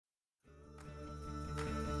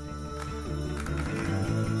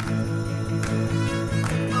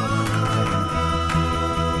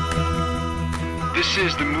This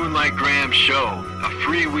is the Moonlight Graham Show, a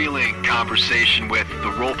freewheeling conversation with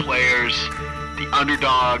the role players, the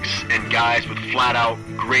underdogs, and guys with flat-out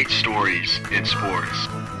great stories in sports.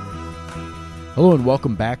 Hello and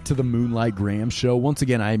welcome back to the Moonlight Graham Show. Once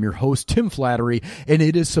again, I am your host, Tim Flattery, and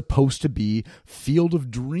it is supposed to be Field of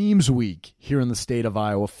Dreams Week here in the state of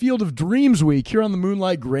Iowa. Field of Dreams Week here on the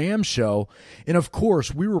Moonlight Graham Show. And of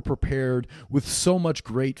course, we were prepared with so much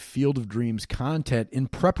great Field of Dreams content in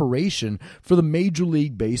preparation for the Major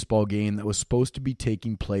League Baseball game that was supposed to be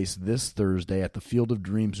taking place this Thursday at the Field of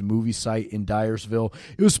Dreams movie site in Dyersville.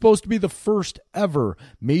 It was supposed to be the first ever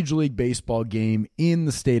Major League Baseball game in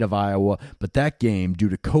the state of Iowa, but that game, due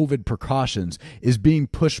to COVID precautions, is being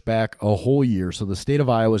pushed back a whole year. So the state of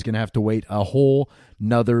Iowa is going to have to wait a whole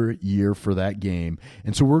another year for that game.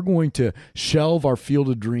 And so we're going to shelve our Field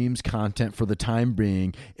of Dreams content for the time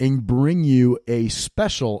being and bring you a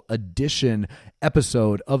special edition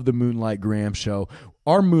episode of the Moonlight Graham Show.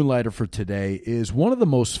 Our moonlighter for today is one of the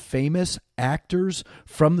most famous actors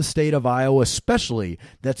from the state of Iowa, especially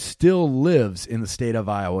that still lives in the state of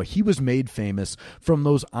Iowa. He was made famous from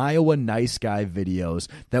those Iowa Nice Guy videos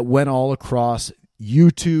that went all across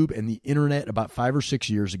YouTube and the internet about 5 or 6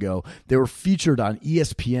 years ago. They were featured on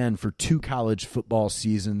ESPN for 2 college football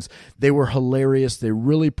seasons. They were hilarious. They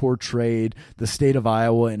really portrayed the state of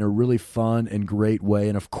Iowa in a really fun and great way.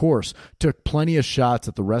 And of course, took plenty of shots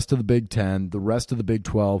at the rest of the Big Ten, the rest of the Big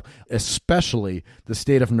 12, especially the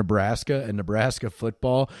state of Nebraska and Nebraska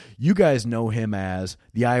football. You guys know him as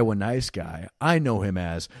the Iowa Nice Guy. I know him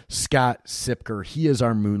as Scott Siepker. He is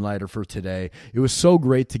our moonlighter for today. It was so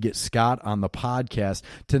great to get Scott on the podcast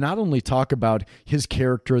to not only talk about his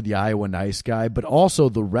character, the Iowa Nice Guy, but also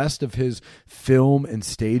the rest of his film and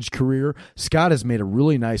stage career. Scott has made a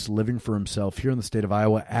really nice living for himself here in the state of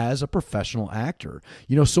Iowa as a professional actor.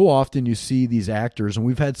 You know, so often you see these actors, and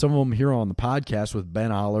we've had some of them here on the podcast with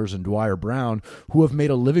Ben Ollers and Dwyer Brown, who have made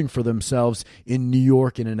a living for themselves in New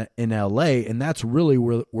York and in LA, and that's really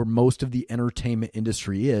where most of the entertainment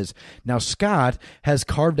industry is. Now, Scott has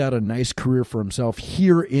carved out a nice career for himself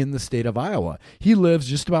here in the state of Iowa. He lives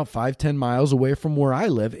just about 5-10 miles away from where I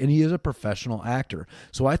live, and he is a professional actor.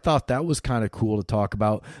 So I thought that was kind of cool to talk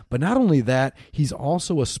about. But not only that, he's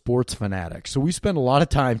also a sports fanatic. So we spent a lot of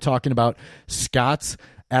time talking about Scott's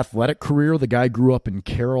athletic career. The guy grew up in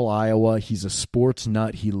Carroll, Iowa. He's a sports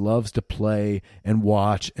nut. He loves to play and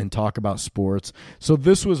watch and talk about sports. So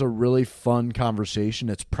this was a really fun conversation.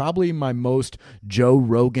 It's probably my most Joe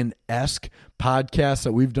Rogan-esque podcast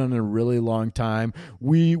that we've done in a really long time.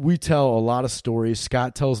 We tell a lot of stories.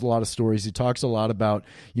 Scott tells a lot of stories. He talks a lot about,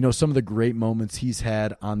 you know, some of the great moments he's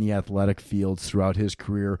had on the athletic fields throughout his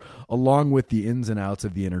career, along with the ins and outs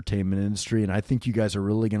of the entertainment industry. And I think you guys are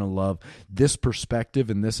really going to love this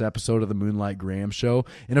perspective in this episode of the Moonlight Graham Show.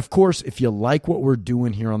 And of course, if you like what we're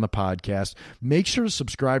doing here on the podcast, make sure to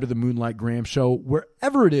subscribe to the Moonlight Graham Show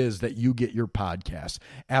wherever it is that you get your podcasts.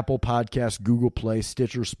 Apple Podcasts, Google Play,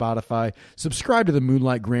 Stitcher, Spotify. Subscribe to the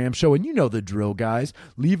Moonlight Graham Show, and you know the drill, guys.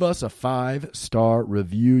 Leave us a 5-star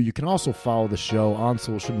review. You can also follow the show on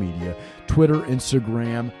social media, Twitter,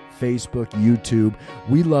 Instagram, Facebook, YouTube.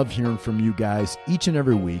 We love hearing from you guys each and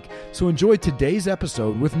every week. So enjoy today's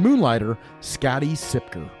episode with moonlighter Scotty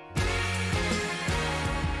Siepker.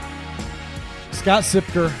 Scott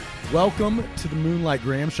Siepker, welcome to the Moonlight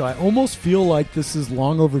Graham Show. I almost feel like this is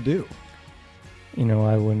long overdue. You know,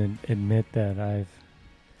 I wouldn't admit that I've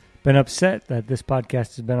been upset that this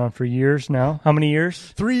podcast has been on for years now. How many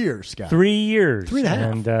years? 3 years, Scott. 3 years. 3.5.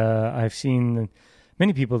 And I've seen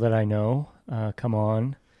many people that I know come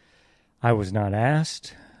on. I was not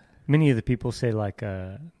asked. Many of the people say, like,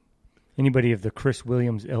 anybody of the Chris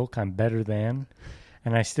Williams ilk, I'm better than.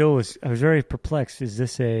 And I was very perplexed. Is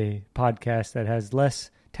this a podcast that has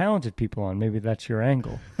less talented people on? Maybe that's your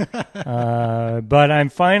angle. But I'm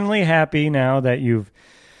finally happy now that you've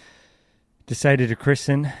decided to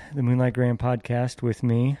christen the Moonlight Graham podcast with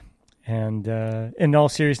me. And in all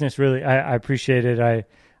seriousness, really, I appreciate it.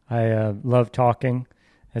 I love talking,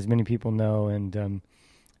 as many people know, and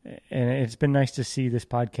it's been nice to see this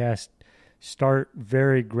podcast start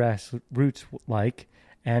very grassroots-like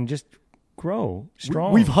and just grow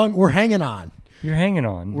strong. We're hanging on. You're hanging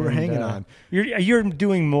on. We're hanging on. You're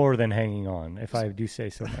doing more than hanging on, if I do say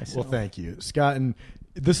so myself. Well, thank you, Scott. And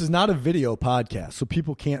this is not a video podcast, so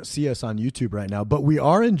people can't see us on YouTube right now, but we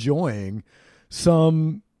are enjoying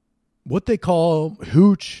some what they call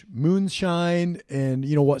hooch, moonshine, and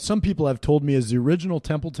what some people have told me is the original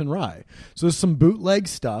Templeton Rye. So there's some bootleg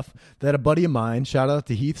stuff that a buddy of mine, shout out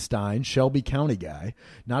to Heath Stein, Shelby County guy,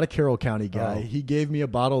 not a Carroll County guy. He gave me a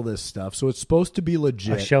bottle of this stuff. So it's supposed to be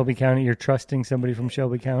legit. Shelby County, you're trusting somebody from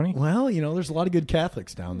Shelby County? Well, there's a lot of good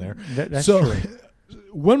Catholics down there. That's true.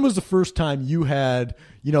 When was the first time you had,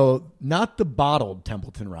 not the bottled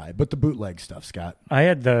Templeton Rye, but the bootleg stuff, Scott? I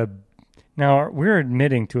had Now, we're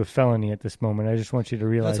admitting to a felony at this moment. I just want you to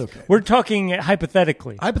realize. That's okay. We're talking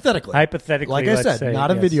hypothetically. Hypothetically. Like I said,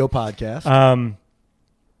 not a video podcast.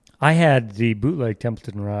 I had the bootleg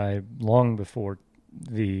Templeton Rye long before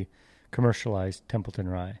the commercialized Templeton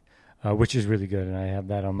Rye, which is really good, and I have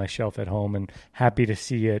that on my shelf at home, and happy to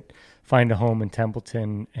see it find a home in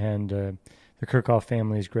Templeton, and the Kirchhoff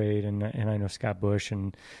family is great, and I know Scott Bush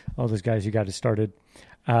and all those guys who got it started.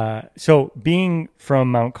 So being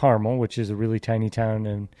from Mount Carmel, which is a really tiny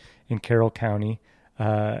town in Carroll County,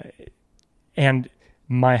 and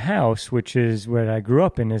my house, which is where I grew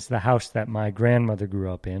up in, is the house that my grandmother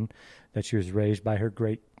grew up in, that she was raised by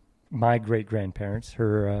my great-grandparents,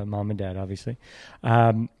 her mom and dad, obviously.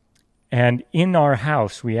 And in our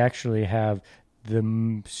house, we actually have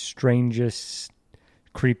the strangest,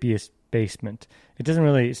 creepiest basement.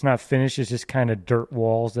 It's not finished. It's just kind of dirt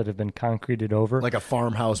walls that have been concreted over. Like a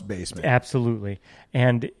farmhouse basement. Absolutely.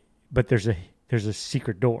 But there's a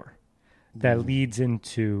secret door that leads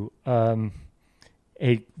into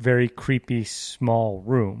a very creepy small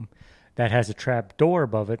room that has a trap door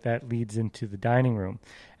above it that leads into the dining room.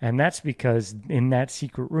 And that's because in that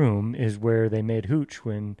secret room is where they made hooch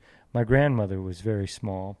when my grandmother was very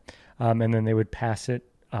small. And then they would pass it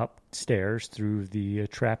upstairs through the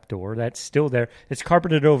trap door. That's still there. It's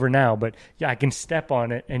carpeted over now, but yeah, I can step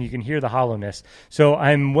on it and you can hear the hollowness. So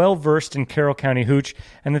I'm well versed in Carroll County hooch.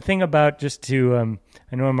 And the thing about, just to,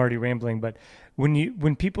 I know I'm already rambling, but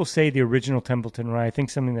when people say the original Templeton Rye, I think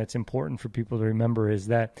something that's important for people to remember is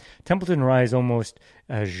that Templeton Rye is almost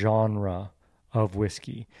a genre of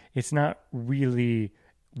whiskey. It's not really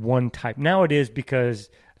one type. Now it is, because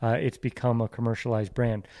it's become a commercialized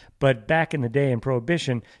brand. But back in the day in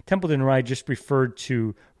Prohibition, Templeton Rye just referred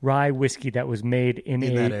to rye whiskey that was made in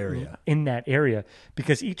that area,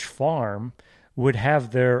 because each farm would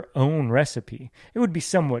have their own recipe. It would be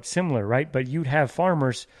somewhat similar, right? But you'd have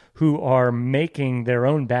farmers who are making their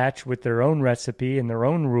own batch with their own recipe and their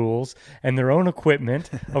own rules and their own equipment,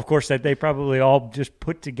 of course, that they probably all just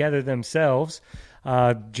put together themselves,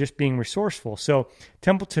 just being resourceful. So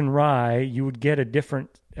Templeton Rye, you would get a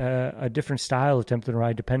different style of Templeton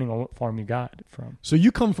Rye depending on what farm you got it from. So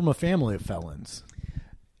you come from a family of felons.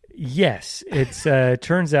 Yes, it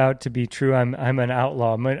turns out to be true. I'm an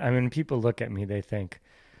outlaw. I mean, people look at me, they think,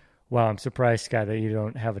 wow, I'm surprised, Scott, that you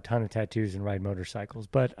don't have a ton of tattoos and ride motorcycles.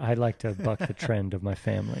 But I like to buck the trend of my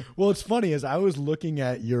family. Well, it's funny, as I was looking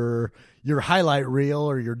at your highlight reel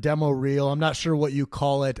or your demo reel, I'm not sure what you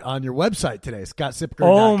call it, on your website today, scottsiepker.com.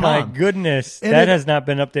 Oh, my goodness. And that has not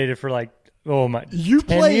been updated for 10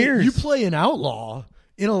 years. You play an outlaw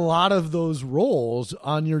in a lot of those roles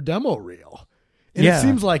on your demo reel. And It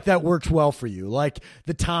seems like that works well for you. Like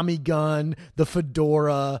the Tommy gun, the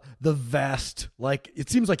fedora, the vest. It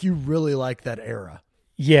seems like you really like that era.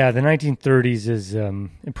 Yeah, the 1930s is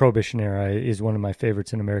Prohibition era is one of my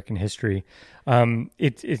favorites in American history.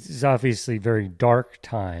 It's obviously a very dark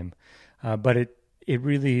time, but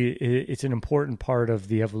it's an important part of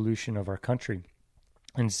the evolution of our country.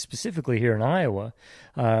 And specifically here in Iowa,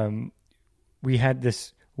 we had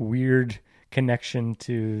this weird connection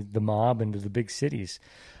to the mob and to the big cities.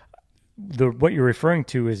 What you're referring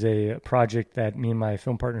to is a project that me and my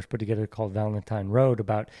film partners put together called Valentine Road,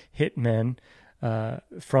 about hitmen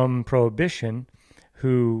from Prohibition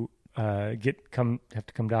who have to come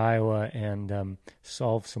to Iowa and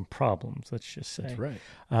solve some problems, let's just say. That's right.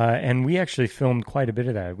 And we actually filmed quite a bit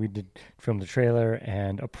of that. We did film the trailer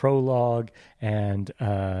and a prologue and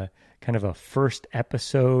kind of a first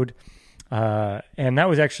episode. And that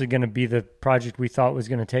was actually going to be the project we thought was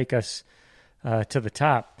going to take us to the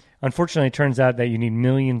top. Unfortunately, it turns out that you need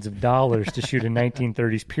millions of dollars to shoot a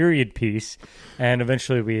 1930s period piece, and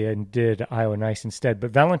eventually we did Iowa Nice instead.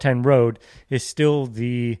 But Valentine Road is still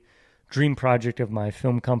the dream project of my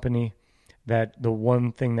film company, that the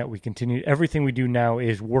one thing that we continue, everything we do now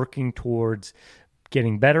is working towards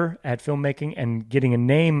getting better at filmmaking and getting a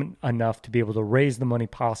name enough to be able to raise the money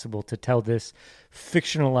possible to tell this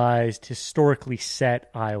fictionalized, historically set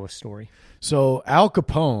Iowa story. So Al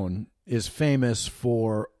Capone is famous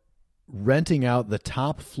for renting out the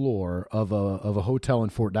top floor of a hotel in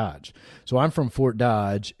Fort Dodge. So I'm from Fort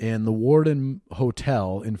Dodge, and the Warden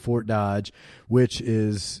Hotel in Fort Dodge, which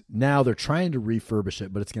is now they're trying to refurbish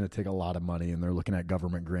it, but it's going to take a lot of money, and they're looking at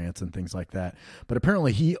government grants and things like that. But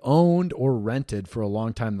apparently he owned or rented for a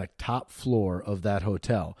long time the top floor of that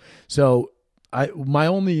hotel. So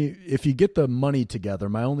if you get the money together,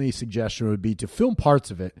 my only suggestion would be to film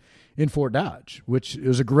parts of it in Fort Dodge, which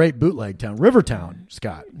is a great bootleg town, Rivertown,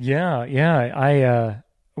 Scott. Yeah.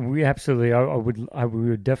 We absolutely, I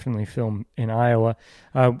would definitely film in Iowa.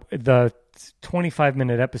 The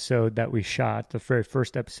 25-minute episode that we shot, the very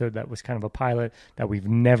first episode that was kind of a pilot that we've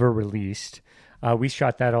never released, we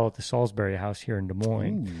shot that all at the Salisbury House here in Des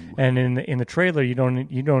Moines. Ooh. And in the trailer, you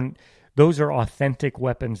don't. Those are authentic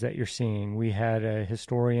weapons that you're seeing. We had a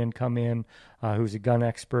historian come in who's a gun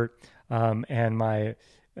expert, and my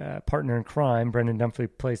partner in crime, Brendan Dunphy,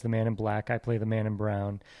 plays the Man in Black. I play the Man in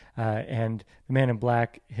Brown. And the Man in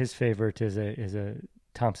Black, his favorite is a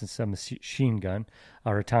Thompson submachine gun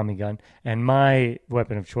or a Tommy gun. And my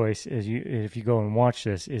weapon of choice, if you go and watch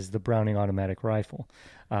this, is the Browning automatic rifle,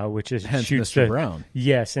 which is hence shoots Mr. Brown.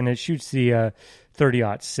 Yes, and it shoots the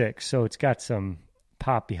 30-06, so it's got some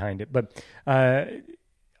pop behind it. But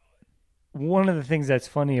one of the things that's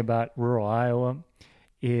funny about rural Iowa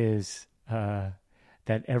is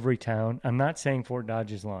that every town, I'm not saying Fort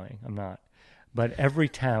Dodge is lying, I'm not, but every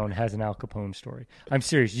town has an Al Capone story. I'm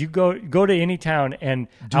serious. You go to any town and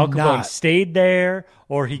Al Capone stayed there,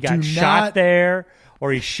 or he got shot there,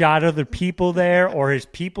 or he shot other people there, or his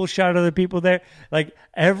people shot other people there. Like,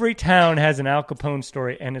 every town has an Al Capone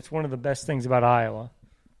story, and it's one of the best things about Iowa.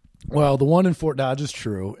 Well, the one in Fort Dodge is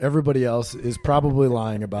true. Everybody else is probably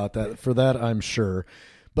lying about that. For that, I'm sure.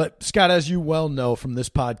 But, Scott, as you well know from this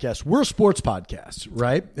podcast, we're a sports podcast,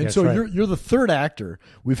 right? And That's so right. You're the third actor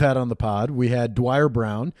we've had on the pod. We had Dwyer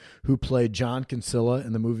Brown, who played John Kinsella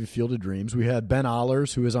in the movie Field of Dreams. We had Ben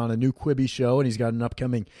Allers, who is on a new Quibi show, and he's got an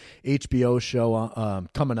upcoming HBO show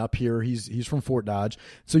coming up here. He's from Fort Dodge.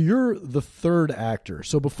 So you're the third actor.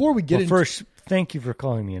 So before we get into... First, thank you for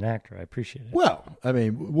calling me an actor. I appreciate it. Well, I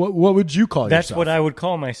mean, what would you call yourself? That's what I would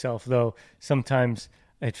call myself, though. Sometimes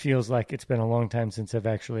it feels like it's been a long time since I've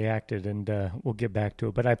actually acted, and we'll get back to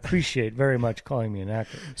it. But I appreciate very much calling me an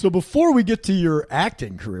actor. So before we get to your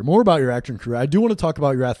acting career, more about your acting career, I do want to talk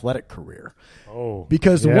about your athletic career. Oh,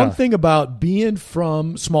 because the one thing about being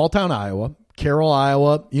from small town Iowa, Carroll,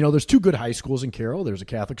 Iowa, there's two good high schools in Carroll. There's a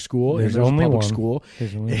Catholic school and there's only a public one. school.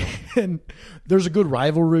 There's only one. And there's a good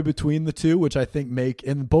rivalry between the two, which I think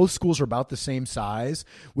and both schools are about the same size,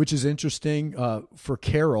 which is interesting for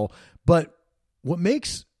Carroll. But what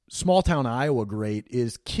makes small town Iowa great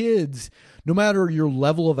is kids, no matter your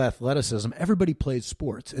level of athleticism, everybody plays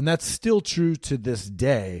sports. And that's still true to this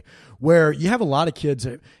day, where you have a lot of kids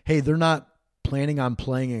that, hey, they're not planning on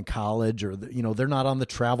playing in college, or they're not on the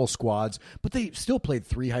travel squads, but they still played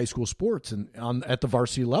 3 high school sports at the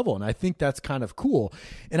varsity level. And I think that's kind of cool.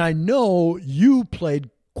 And I know you played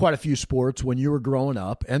quite a few sports when you were growing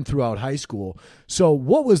up and throughout high school. So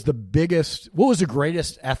what was the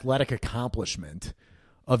greatest athletic accomplishment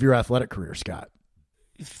of your athletic career, Scott?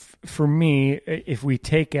 For me, if we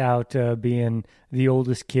take out being the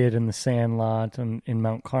oldest kid in the Sandlot in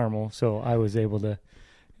Mount Carmel, so I was able to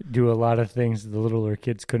do a lot of things the littler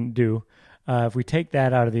kids couldn't do. If we take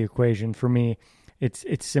that out of the equation, for me, it's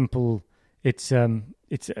simple. It's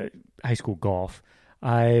high school golf.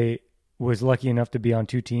 I was lucky enough to be on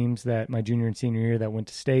 2 teams that my junior and senior year that went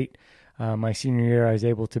to state. My senior year, I was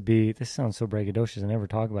able to be, this sounds so braggadocious, I never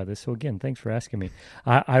talk about this. So again, thanks for asking me.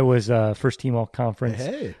 I was first team all conference.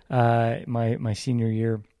 Hey. My senior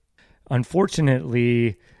year.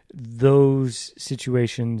 Unfortunately, those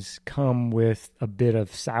situations come with a bit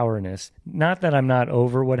of sourness. Not that I'm not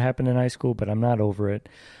over what happened in high school, but I'm not over it.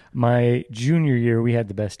 My junior year, we had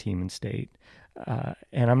the best team in state.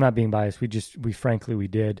 And I'm not being biased. We frankly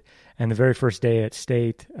did. And the very first day at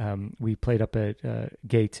state, we played up at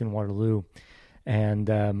Gates in Waterloo, and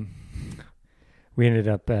we ended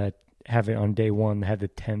up having on day 1 had the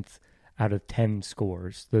 10th out of 10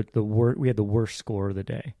 scores. We had the worst score of the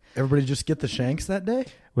day. Everybody just get the shanks that day?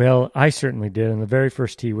 Well, I certainly did. On the very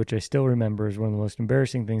first tee, which I still remember, is one of the most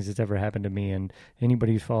embarrassing things that's ever happened to me. And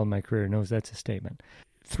anybody who's followed my career knows that's a statement.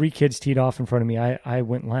 3 kids teed off in front of me. I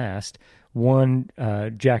went last. One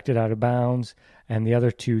jacked it out of bounds, and the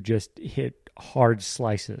other 2 just hit hard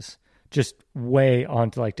slices, just way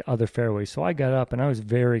onto the other fairways. So I got up, and I was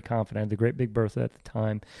very confident. I had the Great Big Bertha at the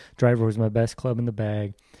time. Driver was my best club in the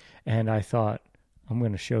bag, and I thought, I'm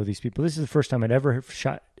going to show these people. This is the first time I'd ever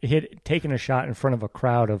taken a shot in front of a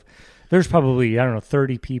crowd of There's probably, I don't know,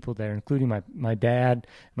 30 people there, including my dad,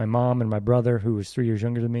 my mom, and my brother, who was 3 years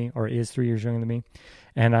younger than me, or is 3 years younger than me.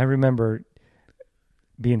 And I remember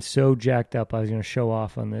being so jacked up, I was going to show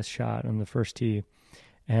off on this shot on the first tee,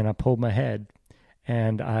 and I pulled my head,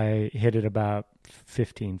 and I hit it about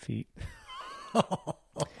 15 feet.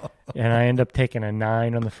 And I ended up taking a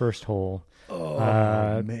 9 on the first hole.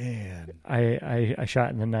 Oh, man. I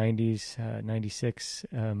shot in the 90s, 96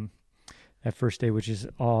 that first day, which is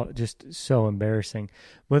all just so embarrassing.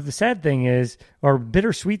 But the sad thing is, or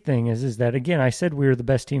bittersweet thing is that, again, I said we were the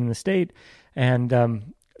best team in the state, and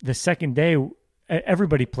the second day,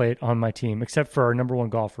 everybody played on my team except for our number one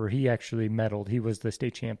golfer. He actually medaled. He was the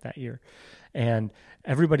state champ that year. And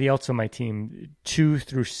everybody else on my team, 2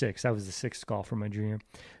 through 6, I was the 6th golfer my junior,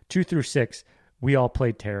 2 through 6, we all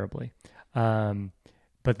played terribly. But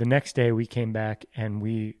the next day we came back and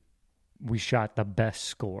we shot the best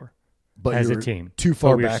score as a team. Too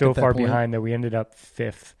far we back. were so at that far point. behind that we ended up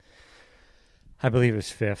 5th. I believe it was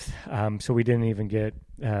 5th. So we didn't even get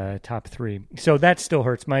top 3. So that still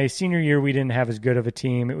hurts. My senior year, we didn't have as good of a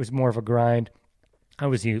team. It was more of a grind. I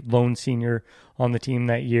was the lone senior on the team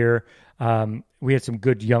that year. We had some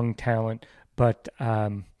good young talent, but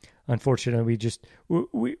unfortunately,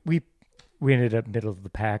 we ended up middle of the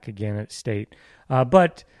pack again at state.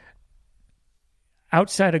 But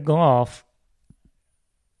outside of golf,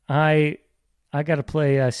 I got to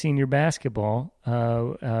play senior basketball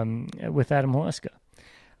with Adam Haleska.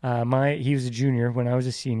 He was a junior when I was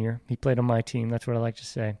a senior. He played on my team. That's what I like to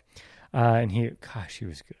say. And he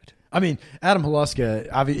was good. I mean, Adam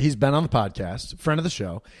Haleska, he's been on the podcast, friend of the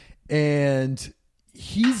show, and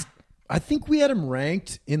I think we had him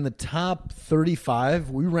ranked in the top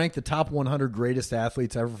 35. We ranked the top 100 greatest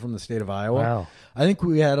athletes ever from the state of Iowa. Wow. I think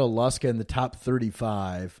we had Haleska in the top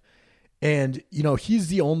 35. And, he's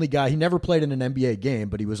the only guy. He never played in an NBA game,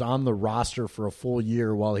 but he was on the roster for a full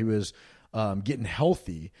year while he was getting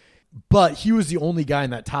healthy. But he was the only guy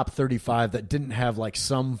in that top 35 that didn't have like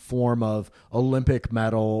some form of Olympic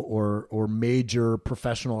medal or major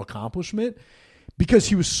professional accomplishment because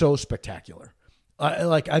he was so spectacular.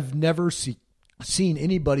 I've never seen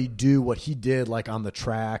anybody do what he did like on the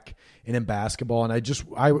track and in basketball. And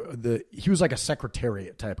he was like a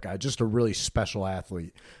secretariat type guy, just a really special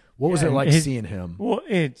athlete. What was it like seeing him? Well,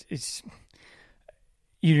 it's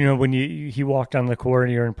when he walked on the court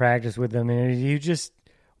and you were in practice with him, and he just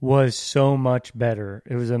was so much better.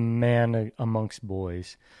 It was a man amongst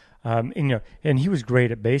boys. And he was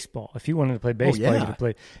great at baseball. If he wanted to play baseball, he could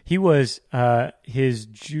play. He was his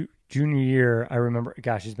junior year. I remember.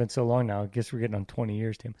 Gosh, it's been so long now. I guess we're getting on 20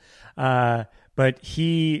 years, Tim. But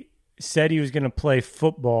he said he was going to play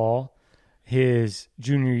football his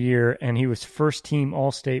junior year, and he was first team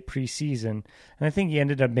All-State preseason. And I think he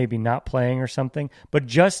ended up maybe not playing or something. But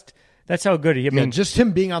that's how good he. I mean, just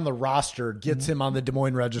him being on the roster gets him on the Des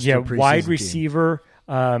Moines Register. Yeah, preseason wide team. receiver.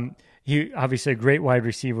 He obviously a great wide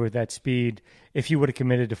receiver with that speed. If he would have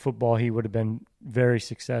committed to football, he would have been very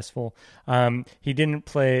successful. He didn't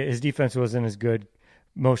play. His defense wasn't as good,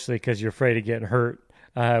 mostly because you're afraid of getting hurt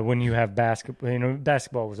when you have basketball.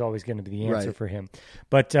 Basketball was always going to be the answer for him.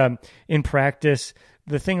 But in practice,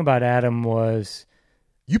 the thing about Adam was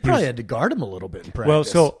you probably had to guard him a little bit in practice. Well,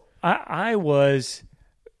 so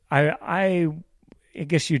I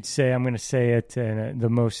guess you'd say, I'm going to say it in the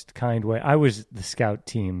most kind way, I was the scout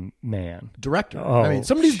team man. Director. Oh. I mean,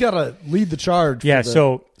 somebody's got to lead the charge for the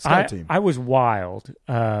scout team. I was wild.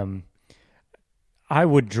 I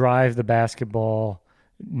would drive the basketball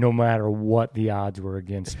no matter what the odds were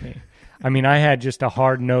against me. I mean, I had just a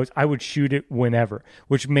hard nose. I would shoot it whenever,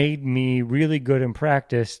 which made me really good in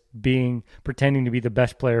practice pretending to be the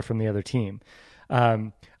best player from the other team.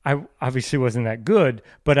 I obviously wasn't that good,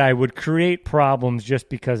 but I would create problems just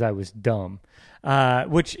because I was dumb,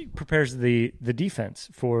 which prepares the defense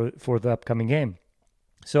for the upcoming game.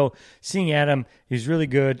 So seeing Adam, he's really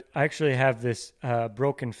good. I actually have this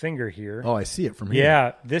broken finger here. Oh, I see it from here.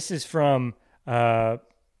 Yeah, this is from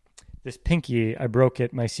this pinky. I broke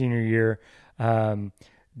it my senior year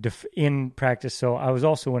in practice. So I was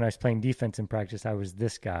also, when I was playing defense in practice, I was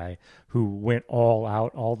this guy who went all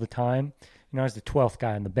out all the time. I was the 12th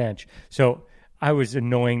guy on the bench. So I was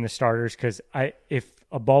annoying the starters because if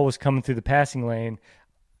a ball was coming through the passing lane,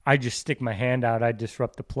 I'd just stick my hand out. I'd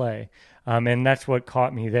disrupt the play. And that's what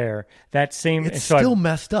caught me there. It's still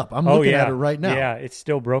messed up. I'm looking at it right now. Yeah, it's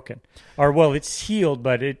still broken. It's healed,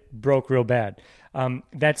 but it broke real bad.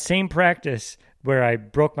 That same practice where I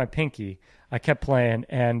broke my pinky, I kept playing,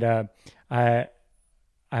 and I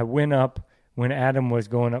went up when Adam was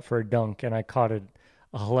going up for a dunk, and I caught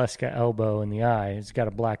a Haleska elbow in the eye. He's got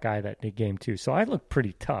a black eye that game too. So I look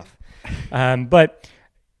pretty tough. But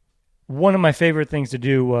one of my favorite things to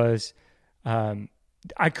do was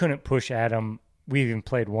I couldn't push Adam. We even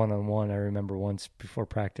played one-on-one, I remember, once before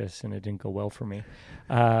practice, and it didn't go well for me.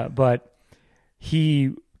 But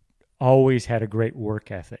he always had a great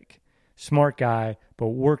work ethic. Smart guy, but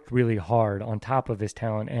worked really hard on top of his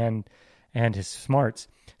talent and his smarts.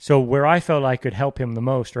 So where I felt I could help him the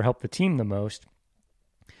most or help the team the most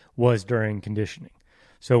was during conditioning.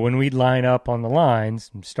 So when we'd line up on the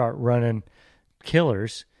lines and start running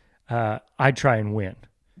killers, I'd try and win.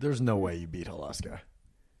 There's no way you beat Haleska.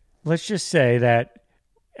 Let's just say that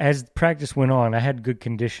as practice went on, I had good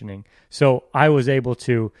conditioning. So I was able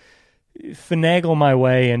to finagle my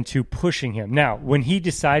way into pushing him. Now, when he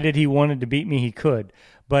decided he wanted to beat me, he could.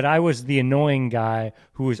 But I was the annoying guy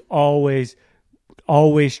who was always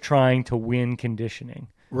trying to win conditioning.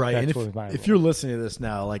 Right. That's And if you're listening to this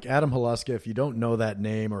now, like Adam Haleska, if you don't know that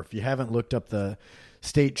name or if you haven't looked up the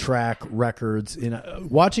state track records,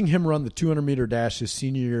 watching him run the 200-meter dash his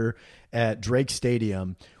senior year at Drake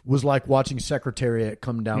Stadium was like watching Secretariat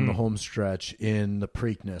come down the home stretch in the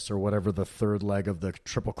Preakness or whatever the third leg of the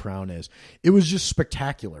Triple Crown is. It was just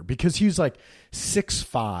spectacular because he's like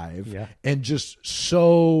 6'5" and just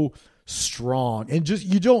so strong, and just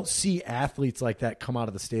you don't see athletes like that come out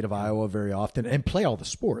of the state of Iowa very often and play all the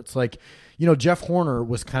sports. Like, Jeff Horner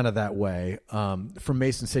was kind of that way from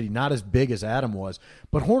Mason City, not as big as Adam was,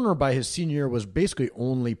 but Horner by his senior year was basically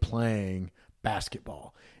only playing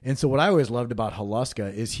basketball. And so what I always loved about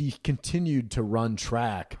Haleska is he continued to run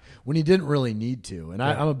track when he didn't really need to. And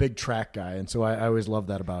I'm a big track guy, and so I always loved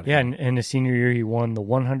that about him. Yeah, and in his senior year, he won the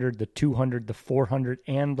 100, the 200, the 400,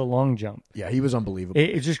 and the long jump. Yeah, he was unbelievable.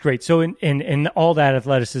 It's just great. So and all that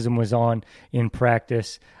athleticism was on in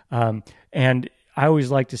practice. And I always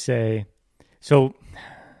like to say, so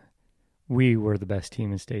we were the best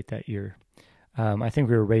team in state that year. I think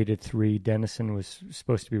we were rated 3. Denison was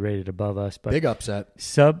supposed to be rated above us, but big upset.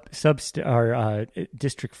 Our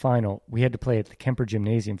district final, we had to play at the Kemper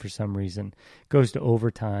Gymnasium for some reason. Goes to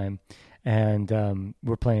overtime, and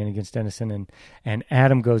we're playing against Denison, and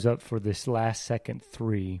Adam goes up for this last second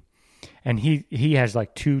 3, and he has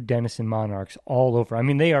like 2 Denison Monarchs all over. I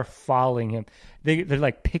mean, they are following him. They're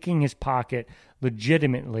like picking his pocket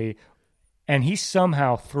legitimately. And he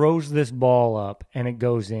somehow throws this ball up, and it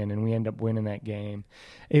goes in, and we end up winning that game.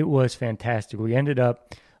 It was fantastic. We ended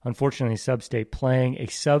up, unfortunately, sub-state playing a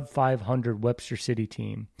sub-500 Webster City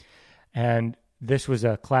team. And this was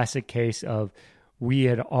a classic case of we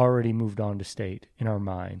had already moved on to state in our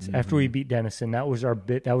minds. Mm-hmm. After we beat Denison, that was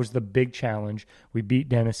the big challenge. We beat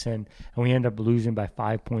Denison, and we ended up losing by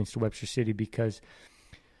 5 points to Webster City because...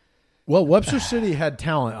 Well, Webster City had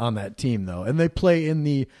talent on that team, though, and they play in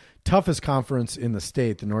the toughest conference in the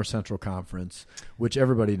state, the North Central Conference, which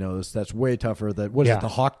everybody knows that's way tougher. Is it the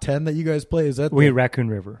Hawk 10 that you guys play? Is that Raccoon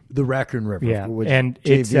River? The Raccoon River, yeah. And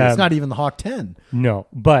it's not even the Hawk 10. No,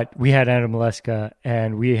 but we had Adam Leska,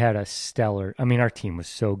 and we had a stellar. I mean, our team was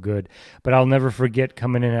so good. But I'll never forget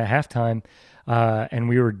coming in at halftime, and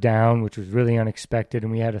we were down, which was really unexpected.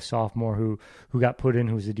 And we had a sophomore who got put in,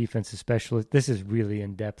 who was a defensive specialist. This is really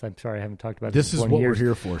in depth. I'm sorry I haven't talked about this. This is what we're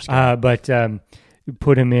here for, Scott. But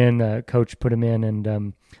put him in, coach put him in,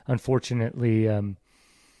 and unfortunately the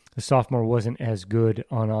sophomore wasn't as good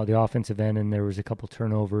on the offensive end, and there was a couple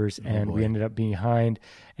turnovers, and we ended up behind.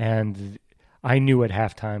 And I knew at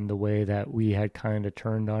halftime the way that we had kind of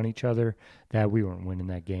turned on each other that we weren't winning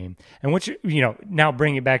that game. And which, now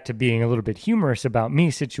bring it back to being a little bit humorous about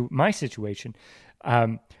my situation.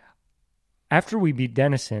 After we beat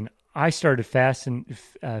Denison, I started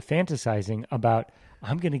fantasizing about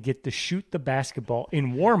I'm going to get to shoot the basketball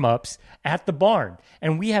in warm-ups at the barn.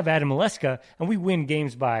 And we have Adam Leska, and we win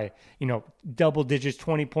games by, double digits,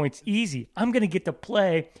 20 points easy. I'm going to get to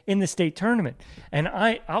play in the state tournament. And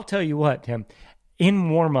I'll tell you what, Tim, in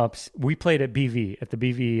warm-ups, we played at BV, at the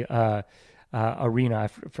BV arena.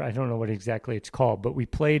 I don't know what exactly it's called, but we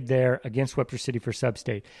played there against Webster City for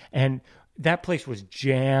sub-state. And that place was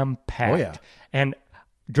jam-packed. Oh, yeah. And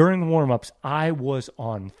during warm-ups, I was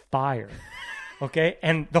on fire. Okay,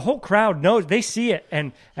 and the whole crowd knows, they see it,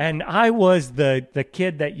 and I was the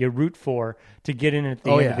kid that you root for to get in at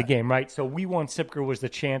the end of the game, right? So "We Want Siepker" was the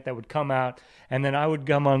chant that would come out, and then I would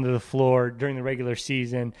come onto the floor during the regular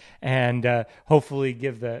season and hopefully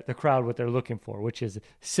give the crowd what they're looking for, which is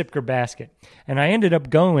Siepker basket. And I ended up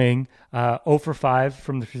going 0 for 5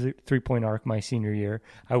 from the three-point arc my senior year.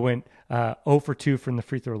 I went 0 for 2 from the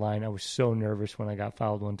free throw line. I was so nervous when I got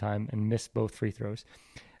fouled one time and missed both free throws.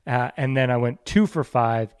 And then I went 2 for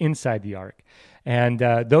 5 inside the arc. And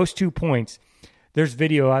those 2 points, There's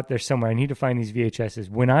video out there somewhere. I need to find these VHSs.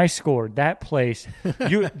 When I scored, that place,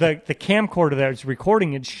 the camcorder that's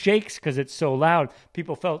recording it shakes because it's so loud.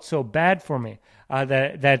 People felt so bad for me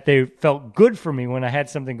that they felt good for me when I had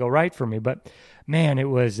something go right for me. But, man, it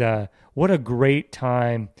was what a great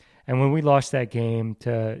time. And when we lost that game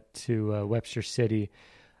to Webster City,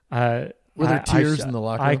 were there tears in the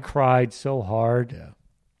locker room? I cried so hard. Yeah.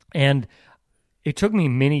 And it took me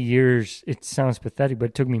many years. It sounds pathetic, but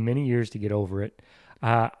it took me many years to get over it.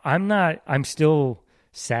 I'm still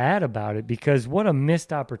sad about it because what a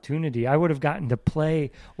missed opportunity. I would have gotten to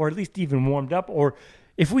play or at least even warmed up. Or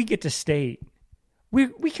if we get to state,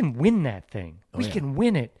 we can win that thing. We can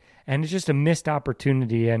win it. And it's just a missed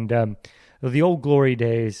opportunity. And the old glory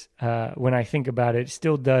days, when I think about it,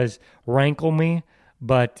 still does rankle me.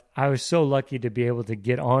 But I was so lucky to be able to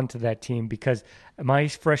get onto that team because my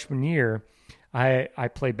freshman year, I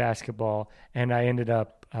played basketball, and I ended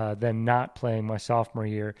up then not playing my sophomore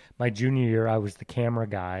year. My junior year, I was the camera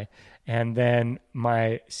guy. And then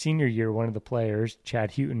my senior year, one of the players,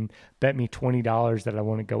 Chad Houghton, bet me $20 that I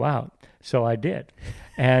wouldn't go out. So I did.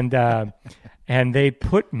 And and they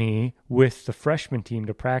put me with the freshman team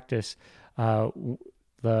to practice one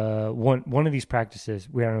of these practices.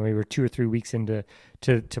 We were 2 or 3 weeks into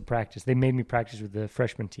to practice. They made me practice with the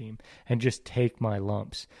freshman team and just take my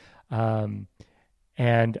lumps.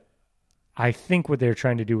 And I think what they were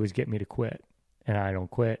trying to do was get me to quit, and I don't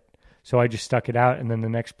quit. So I just stuck it out. And then the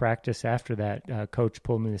next practice after that, coach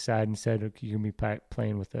pulled me aside and said, okay, you're going to be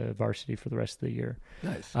playing with the varsity for the rest of the year.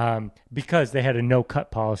 Nice. Because they had a no-cut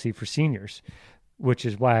policy for seniors, which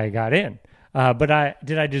is why I got in. But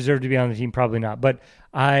did I deserve to be on the team? Probably not. But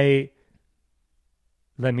let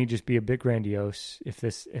me just be a bit grandiose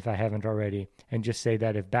if I haven't already, and just say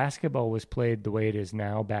that if basketball was played the way it is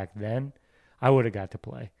now back then, I would have got to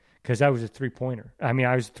play because I was a three-pointer. I mean,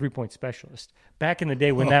 I was a three-point specialist back in the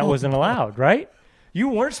day when that wasn't allowed, right? You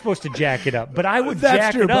weren't supposed to jack it up, but I would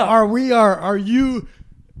jack it up. Are you?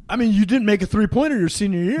 I mean, you didn't make a three-pointer your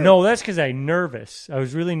senior year. No, that's because I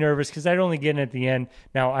was really nervous because I'd only get in at the end.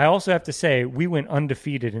 Now, I also have to say we went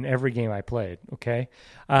undefeated in every game I played, okay?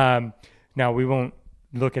 Now, we won't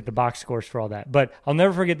look at the box scores for all that, but I'll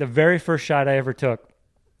never forget the very first shot I ever took.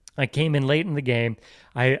 I came in late in the game.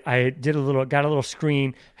 I got a little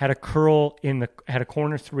screen, had a curl had a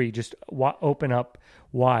corner three, just open up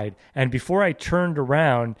wide. And before I turned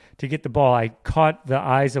around to get the ball, I caught the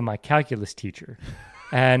eyes of my calculus teacher.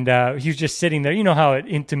 And he was just sitting there. You know how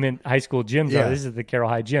intimate high school gyms are. This is the Carroll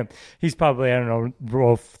High gym. He's probably, I don't know,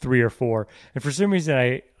 row 3 or 4. And for some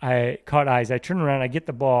reason, I caught eyes. I turn around, I get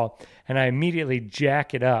the ball, and I immediately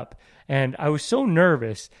jack it up. And I was so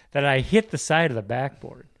nervous that I hit the side of the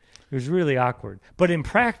backboard. It was really awkward. But in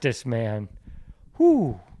practice, man,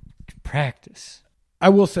 practice. I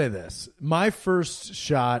will say this. My first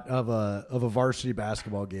shot of a varsity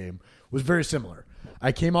basketball game was very similar.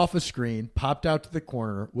 I came off a screen, popped out to the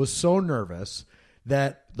corner, was so nervous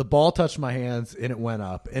that the ball touched my hands and it went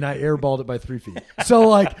up, and I airballed it by 3 feet. So,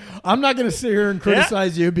 like, I'm not going to sit here and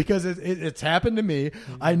criticize you because it's happened to me.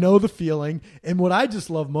 I know the feeling. And what I just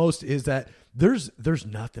love most is that there's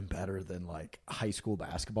nothing better than, like, high school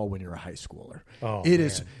basketball when you're a high schooler. It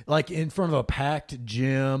is, like, in front of a packed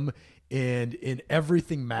gym, and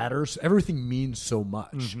everything matters. Everything means so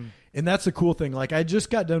much. Mm-hmm. And that's the cool thing. Like, I just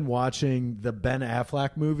got done watching the Ben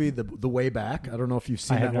Affleck movie, The Way Back. I don't know if you've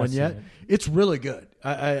seen that one yet. It's really good.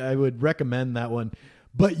 I would recommend that one.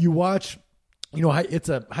 But you watch, it's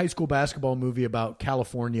a high school basketball movie about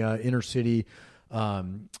California, inner city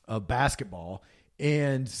basketball.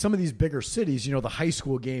 And some of these bigger cities, the high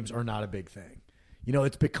school games are not a big thing.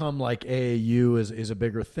 It's become like AAU is a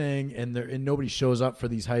bigger thing, and nobody shows up for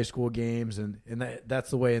these high school games, and that's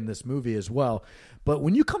the way in this movie as well. But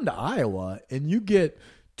when you come to Iowa and you get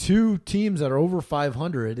 2 teams that are over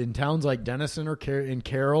 500 in towns like Denison or in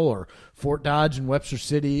Carroll or Fort Dodge and Webster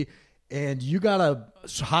City, and you got a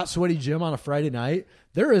hot, sweaty gym on a Friday night,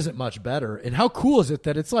 there isn't much better. And how cool is it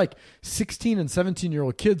that it's like 16 and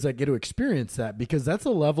 17-year-old kids that get to experience that, because that's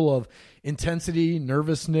a level of intensity,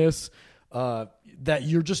 nervousness, that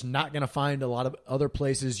you're just not going to find a lot of other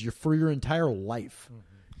places for your entire life.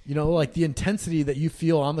 Mm-hmm. Like the intensity that you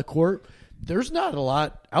feel on the court, there's not a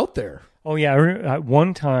lot out there. Oh, yeah.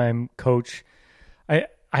 One time, Coach, I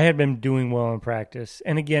had been doing well in practice.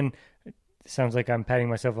 And again, it sounds like I'm patting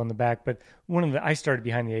myself on the back, but I started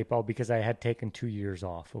behind the 8 ball because I had taken 2 years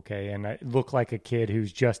off, okay? And I look like a kid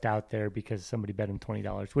who's just out there because somebody bet him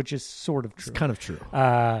 $20, which is sort of true. It's kind of true.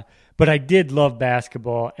 But I did love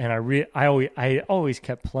basketball, and I always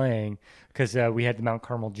kept playing because we had the Mount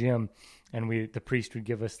Carmel gym. and the priest would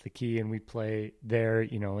give us the key, and we'd play there,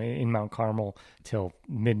 in Mount Carmel till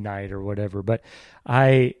midnight or whatever. But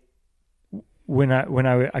when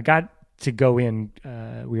I got to go in,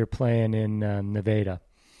 we were playing in Nevada,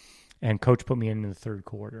 and Coach put me in the third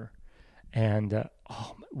quarter, and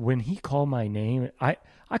when he called my name, I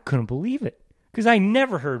couldn't believe it. Because I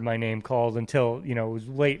never heard my name called until, it was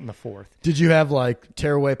late in the fourth. Did you have,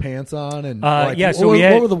 tearaway pants on? And what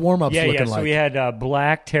were the warm-ups looking like? So we had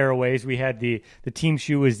black tearaways. We had the team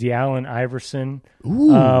shoe was the Allen Iverson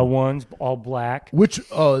ones, all black. Which,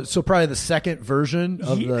 so probably the second version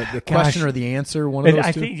of the question or the answer, one of those two?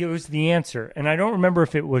 I think it was the answer. And I don't remember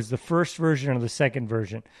if it was the first version or the second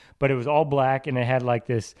version. But it was all black, and it had,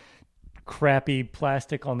 this crappy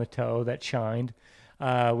plastic on the toe that shined.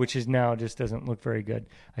 Which is now just doesn't look very good.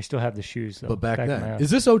 I still have the shoes, though. But back then. Is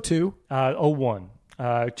this 02? 01.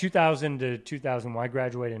 2000 to 2001. I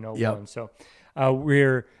graduated in 01. Yep. So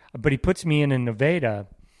but he puts me in Nevada,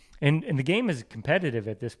 and the game is competitive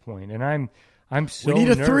at this point, and I'm so we need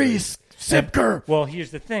a nervous. 3, Siepker. Well, here's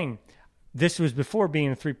the thing. This was before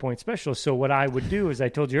being a 3-point specialist. So what I would do, as I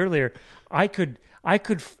told you earlier, I could,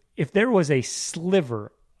 if there was a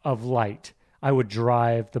sliver of light, I would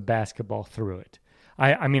drive the basketball through it.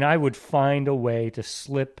 I would find a way to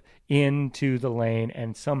slip into the lane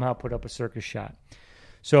and somehow put up a circus shot.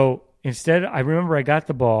 So instead, I remember I got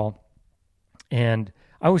the ball, and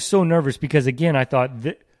I was so nervous because, again, I thought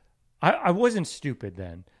I wasn't stupid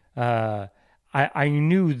then. I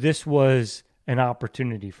knew this was an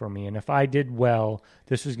opportunity for me, and if I did well,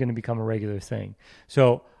 this was going to become a regular thing.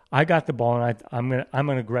 So I got the ball, and I'm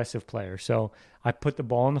an aggressive player. So I put the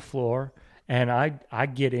ball on the floor. And I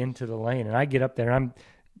get into the lane, and I get up there, and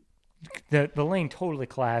the lane totally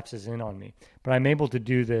collapses in on me. But I'm able to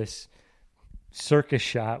do this circus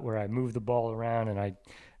shot where I move the ball around, and I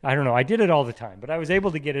don't know, I did it all the time, but I was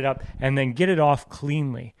able to get it up and then get it off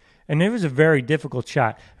cleanly. And it was a very difficult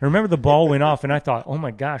shot. I remember the ball went off, and I thought, oh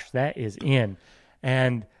my gosh, that is in.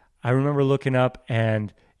 And I remember looking up,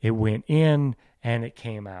 and it went in, and it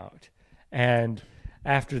came out. And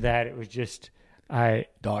after that, it was just...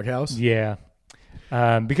 Doghouse? Yeah.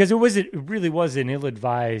 Because it really was an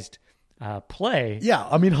ill-advised play. Yeah,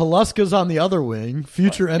 Haluska's on the other wing,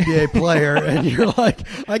 future NBA player, and you're like,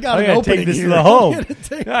 I got an opening take this here. to the hole.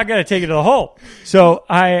 I got to take it to the hole. So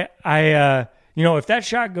if that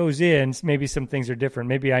shot goes in, maybe some things are different.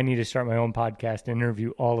 Maybe I need to start my own podcast and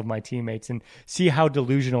interview all of my teammates and see how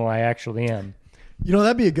delusional I actually am.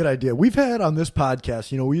 That'd be a good idea. We've had on this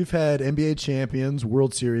podcast, we've had NBA champions,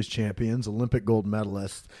 World Series champions, Olympic gold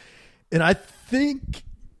medalists. And I think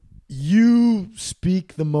you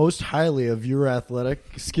speak the most highly of your athletic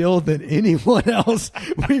skill than anyone else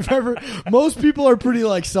we've ever. Most people are pretty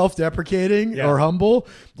self-deprecating or humble.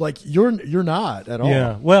 You're not at all.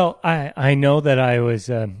 Yeah. Well, I know that I was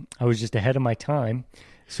just ahead of my time.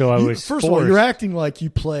 So I was First of all, you're acting like you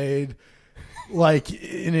played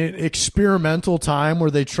in an experimental time where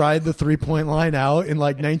they tried the 3-point line out in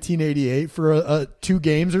 1988 for 2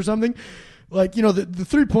 games or something. The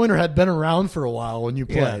 3-pointer had been around for a while when you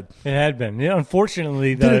played. Yeah, it had been.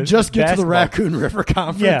 Unfortunately, did it just get to the Raccoon River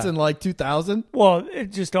Conference in 2000? Well,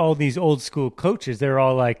 just all these old school coaches, they're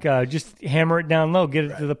all just hammer it down low, get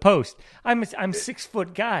it to the post. I'm a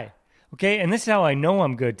 6-foot guy, okay, and this is how I know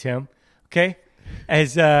I'm good, Tim. Okay,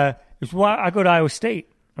 as why I go to Iowa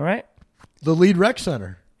State. All right. The lead rec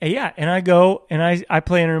center. Yeah, and I go and I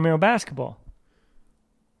play intramural basketball.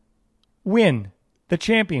 Win the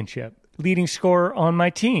championship. Leading scorer on my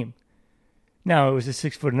team. Now, it was a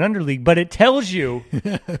 6-foot and under league, but it tells you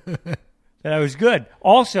that I was good.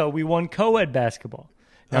 Also, we won co-ed basketball.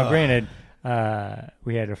 Now, granted,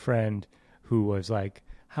 we had a friend who was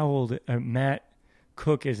how old? Matt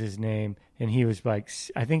Cook is his name, and he was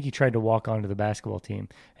I think he tried to walk onto the basketball team,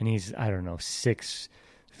 and he's, 6'6",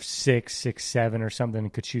 6'7" or something,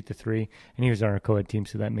 and could shoot the 3, and he was on our co-ed team,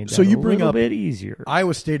 so that made that a little bit easier.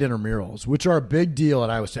 Iowa State intramurals, which are a big deal at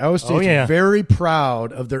Iowa State. Iowa State's very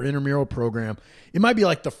proud of their intramural program. It might be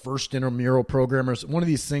the first intramural program or one of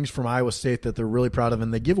these things from Iowa State that they're really proud of,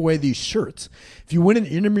 and they give away these shirts. If you win an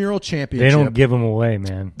intramural championship... They don't give them away,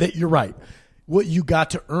 man. You're right. You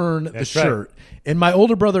got to earn the shirt. Right. And my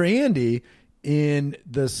older brother, Andy... in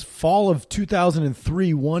this fall of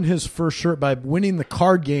 2003, won his first shirt by winning the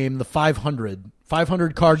card game, the 500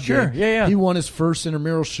 card game. Yeah. He won his first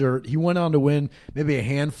intramural shirt. He went on to win maybe a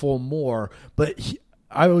handful more, but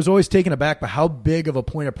I was always taken aback by how big of a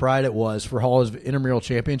point of pride it was for all his intramural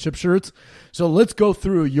championship shirts. So let's go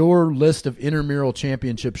through your list of intramural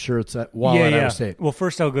championship shirts at Iowa State. Well,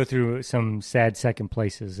 first I'll go through some sad second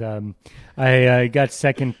places. I got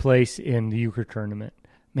second place in the euchre tournament.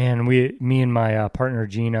 Man, me and my partner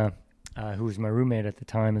Gina, who was my roommate at the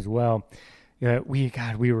time as well, we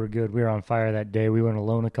were good. We were on fire that day. We went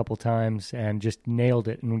alone a couple times and just nailed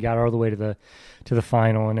it, and we got all the way to the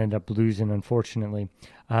final and ended up losing, unfortunately.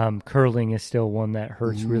 Curling is still one that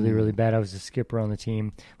hurts really, really bad. I was the skipper on the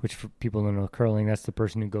team, which for people who don't know curling, that's the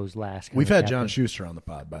person who goes last. We've had John Schuster on the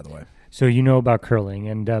pod, by the way. So you know about curling,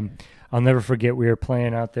 and I'll never forget we were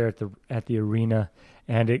playing out there at the arena,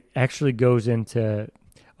 and it actually goes into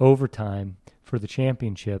overtime for the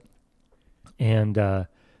championship, and I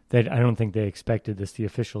don't think they expected this. The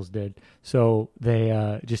officials did, so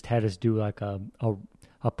they just had us do like a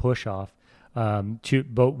push off.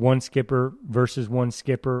 But one skipper versus one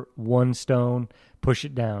skipper, one stone, push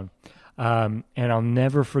it down. And I'll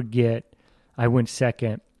never forget, I went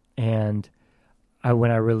second, and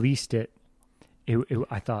when I released it,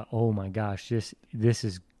 I thought, oh my gosh, this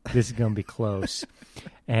is going to be close.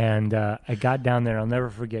 And I got down there. I'll never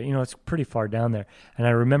forget. It's pretty far down there. And I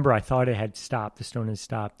remember I thought it had stopped. The stone had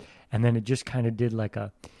stopped. And then it just kind of did like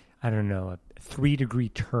a 3-degree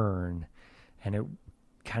turn. And it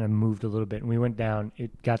kind of moved a little bit. And we went down.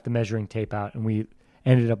 It got the measuring tape out. And we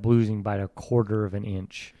ended up losing by 1/4 of an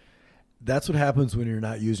inch. That's what happens when you're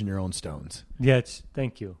not using your own stones. Yeah,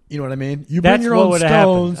 thank you. You know what I mean? You bring your own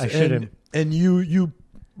stones and you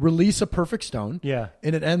release a perfect stone,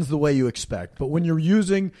 and it ends the way you expect. But when you're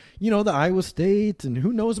using, the Iowa State, and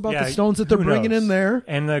who knows about the stones that they're bringing in there.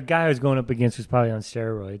 And the guy I was going up against was probably on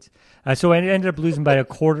steroids. So I ended up losing by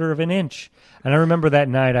 1/4 of an inch. And I remember that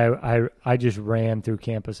night I just ran through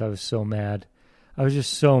campus. I was so mad. I was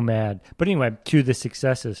just so mad. But anyway, to the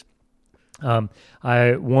successes.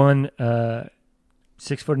 I won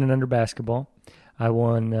 6 foot and under basketball. I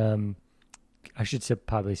won, I should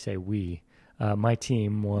probably say we. My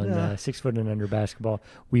team won 6 foot and under basketball.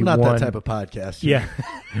 We're not that type of podcast. Yeah,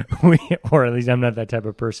 or at least I'm not that type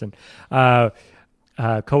of person.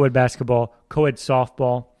 Co-ed basketball, co-ed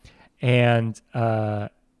softball, and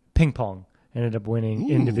ping pong. Ended up winning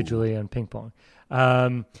individually on ping pong.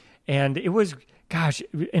 And it was, gosh,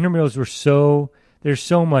 intramurals were they're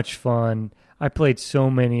so much fun. I played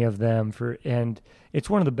so many of them and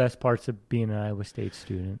it's one of the best parts of being an Iowa State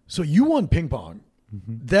student. So you won ping pong.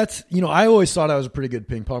 Mm-hmm. That's, I always thought I was a pretty good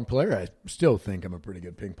ping pong player. I still think I'm a pretty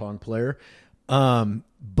good ping pong player.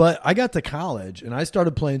 But I got to college and I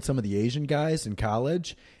started playing some of the Asian guys in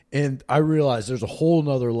college, and I realized there's a whole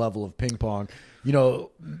nother level of ping pong.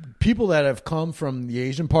 People that have come from the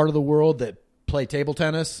Asian part of the world that play table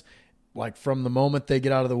tennis, like from the moment they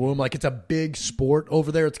get out of the womb, like it's a big sport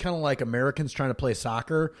over there. It's kind of like Americans trying to play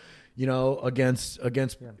soccer, against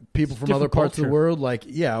people from other parts of the world.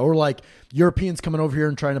 Or like Europeans coming over here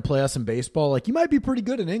and trying to play us in baseball. Like, you might be pretty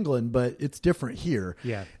good in England, but it's different here.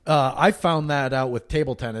 Yeah. I found that out with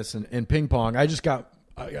table tennis and ping pong. I got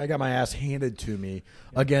my ass handed to me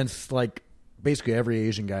against like basically every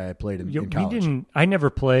Asian guy I played in college. I never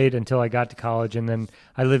played until I got to college, and then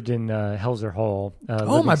I lived in Helzer Hall.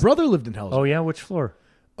 My brother lived in Helzer. Oh yeah, which floor?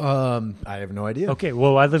 I have no idea. Okay,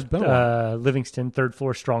 well, I lived Livingston, 3rd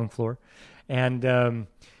floor, strong floor, and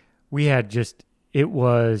we had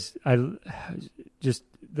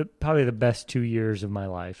probably the best 2 years of my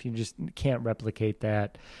life. You just can't replicate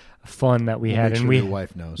that fun that we had. Make sure your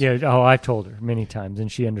wife knows. Yeah, I've told her many times,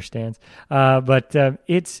 and she understands. But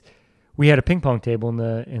we had a ping pong table in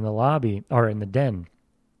the lobby or in the den,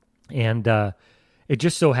 and it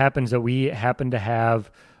just so happens that we happened to have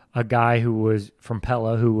a guy who was from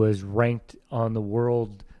Pella who was ranked on the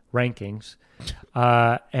world rankings,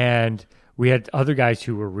 and we had other guys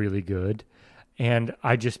who were really good, and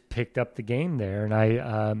I just picked up the game there, and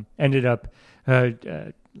I ended up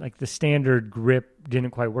like the standard grip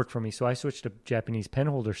didn't quite work for me, so I switched to Japanese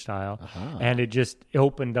penholder style, and it just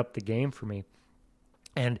opened up the game for me.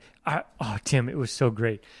 And Tim, it was so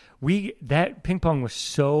great. That ping pong was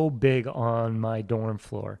so big on my dorm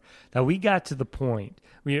floor that we got to the point,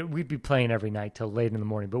 we'd be playing every night till late in the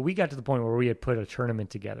morning, but we got to the point where we had put a tournament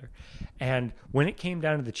together. And when it came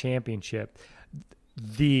down to the championship,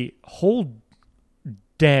 the whole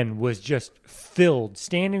den was just filled,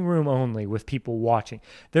 standing room only, with people watching.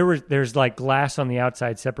 There's like glass on the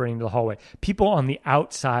outside separating the hallway. People on the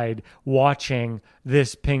outside watching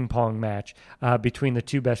this ping pong match between the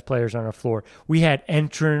two best players on our floor. We had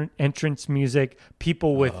entrance music.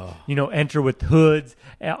 People with enter with hoods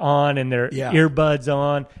on and their earbuds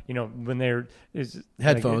on. When they're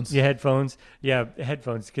headphones. Headphones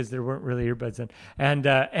because there weren't really earbuds in. And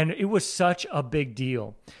it was such a big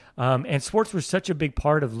deal. And sports was such a big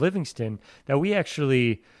part of Livingston that we had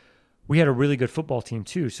a really good football team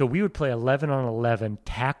too. So we would play 11-on-11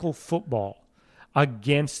 tackle football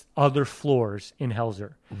against other floors in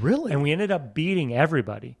Helzer. Really? And we ended up beating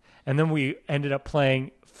everybody. And then we ended up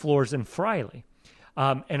playing floors in Friley.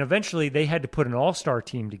 And eventually they had to put an all-star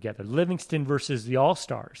team together, Livingston versus the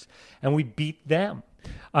All-Stars. And we beat them.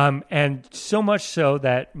 And so much so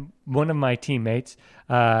that one of my teammates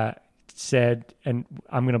said, and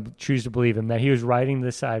I'm going to choose to believe him, that he was riding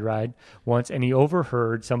the side ride once and he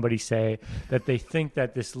overheard somebody say that they think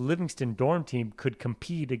that this Livingston dorm team could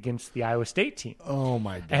compete against the Iowa State team. Oh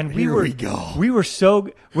my God. And Here we go.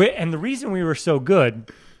 And the reason we were so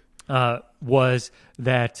good was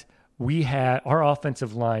that we had, our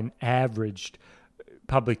offensive line averaged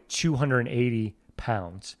probably 280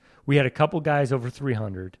 pounds. We had a couple guys over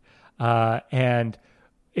 300, and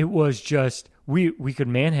it was just, we could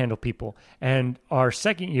manhandle people. And our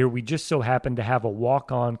second year, we just so happened to have a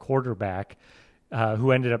walk-on quarterback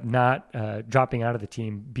who ended up not dropping out of the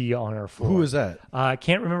team be on our floor. Who was that? I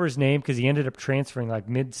can't remember his name because he ended up transferring like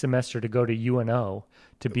mid-semester to go to UNO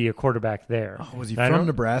to be a quarterback there. Oh, was he from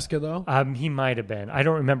Nebraska, though? He might have been. I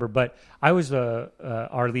don't remember. But I was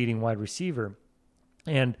our leading wide receiver.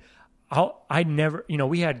 And I never,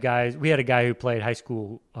 we had a guy who played high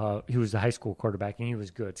school. He was the high school quarterback, and he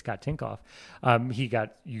was good, Scott Tinkoff. He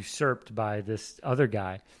got usurped by this other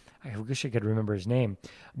guy. I wish I could remember his name.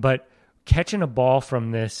 But catching a ball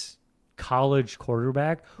from this college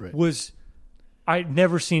quarterback was, I'd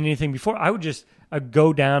never seen anything before. I would just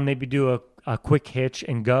go down, maybe do a quick hitch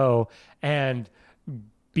and go and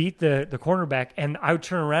beat the cornerback, and I would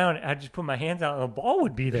turn around and I'd just put my hands out and the ball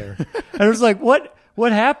would be there. And it was like,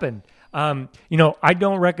 what happened? I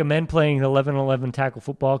don't recommend playing 11-11 tackle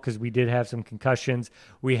football because we did have some concussions.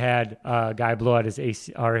 We had a guy blow out his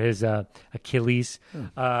Achilles,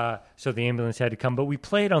 so the ambulance had to come. But we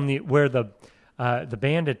played on where the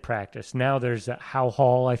bandit practice. Now there's a Howe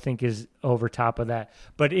Hall, I think, is over top of that.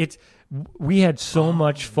 But we had so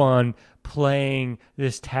much fun playing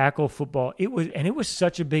this tackle football. It was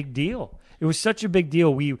such a big deal. It was such a big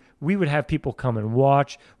deal. We would have people come and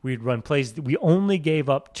watch. We'd run plays. We only gave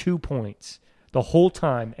up 2 points the whole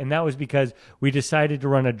time, and that was because we decided to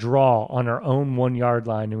run a draw on our own 1 yard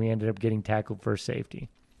line, and we ended up getting tackled for safety.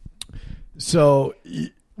 So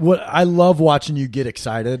what I love watching you get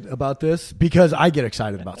excited about this, because I get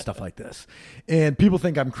excited about stuff like this, and people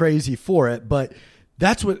think I'm crazy for it, but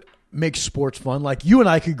that's what makes sports fun. Like you and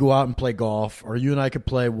I could go out and play golf, or you and I could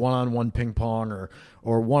play one-on-one ping pong or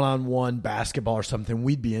one-on-one basketball or something.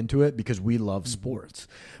 We'd be into it because we love sports.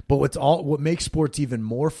 But what makes sports even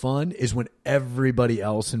more fun is when everybody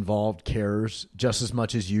else involved cares just as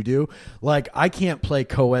much as you do. Like I can't play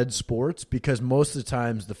co-ed sports because most of the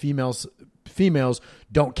times the females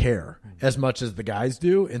don't care as much as the guys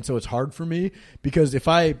do, and so it's hard for me because if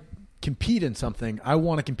I compete in something, I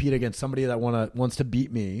want to compete against somebody that wants to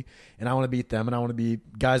beat me, and I want to beat them, and I want to be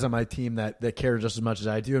guys on my team that care just as much as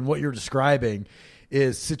I do. And what you're describing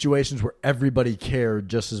is situations where everybody cared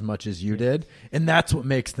just as much as you did, and that's what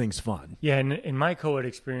makes things fun. Yeah, and in my co-ed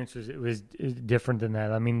experience, it was different than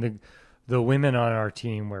that. I mean, the women on our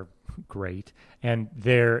team were great, and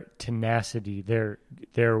their tenacity, their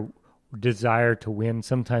desire to win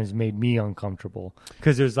sometimes made me uncomfortable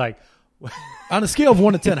because it was like, on a scale of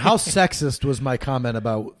 1 to 10, how sexist was my comment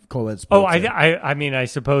about co-ed sports? Oh, I mean, I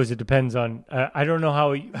suppose it depends on. I don't know how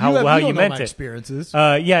well you meant it. Experiences.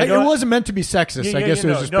 Yeah, it wasn't meant to be sexist. I guess it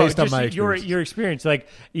was just based on my experience. Your experience. Like,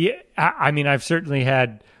 yeah, I mean, I've certainly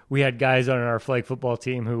we had guys on our flag football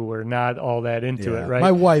team who were not all that into it. Right.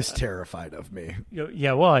 My wife's terrified of me.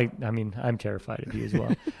 Yeah. Well, I mean, I'm terrified of you as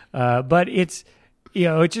well. But it's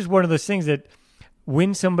just one of those things that,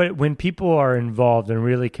 when people are involved and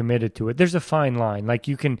really committed to it, there's a fine line. Like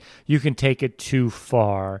you can take it too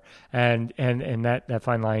far, and that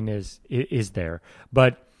fine line is there.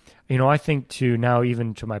 But I think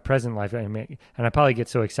even to my present life, I mean, and I probably get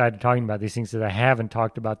so excited talking about these things that I haven't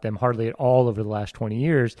talked about them hardly at all over the last 20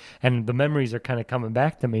 years, and the memories are kind of coming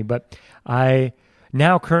back to me. But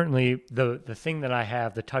now currently the thing that I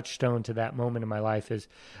have, the touchstone to that moment in my life is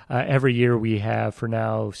every year we have for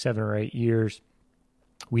now 7 or 8 years.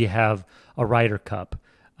 We have a Ryder Cup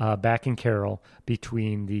back in Carroll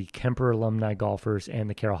between the Kemper alumni golfers and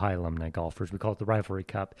the Carroll High alumni golfers. We call it the Rivalry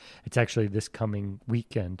Cup. It's actually this coming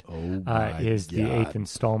weekend is the 8th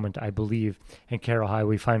installment, I believe. And Carroll High,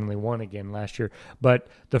 we finally won again last year. But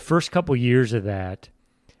the first couple years of that,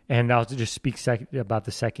 and I'll just speak about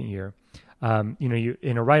the second year, you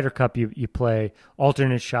in a Ryder Cup, you play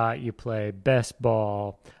alternate shot, you play best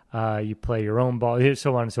ball, you play your own ball,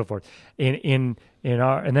 so on and so forth. And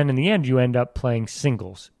then in the end, you end up playing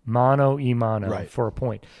singles, mono, e-mono, for a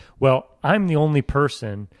point. Well, I'm the only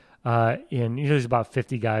person There's about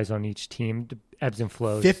 50 guys on each team, ebbs and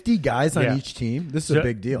flows. 50 guys on each team? This is a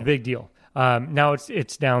big deal. Big deal. Now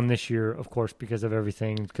it's down this year, of course, because of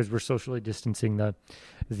everything, because we're socially distancing the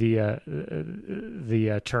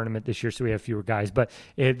tournament this year, so we have fewer guys. But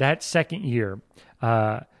that second year,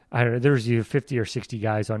 I don't know, there was either 50 or 60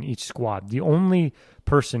 guys on each squad. The only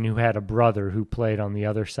person who had a brother who played on the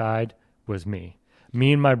other side was me.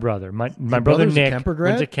 Me and my brother. My brother Nick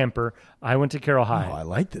went to Kemper. I went to Carroll High. Oh, I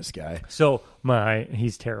like this guy. So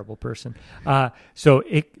he's a terrible person.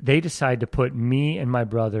 They decided to put me and my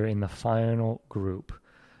brother in the final group,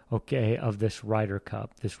 okay, of this Ryder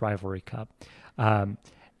Cup, this rivalry cup.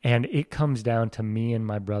 And it comes down to me and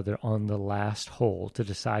my brother on the last hole to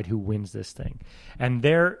decide who wins this thing. And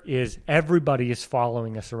everybody is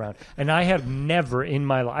following us around. And I have never in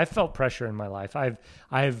my life, I felt pressure in my life.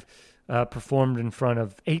 I've performed in front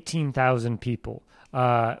of 18,000 people,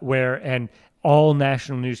 and all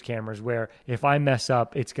national news cameras, where if I mess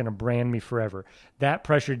up, it's going to brand me forever. That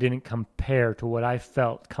pressure didn't compare to what I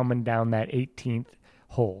felt coming down that 18th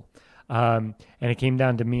hole. And it came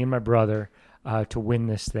down to me and my brother to win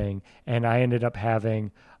this thing. And I ended up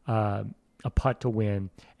having a putt to win,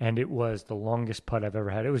 and it was the longest putt I've ever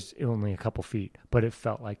had. It was only a couple feet, but it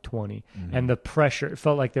felt like 20. Mm-hmm. And the pressure, it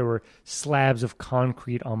felt like there were slabs of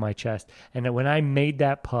concrete on my chest. And when I made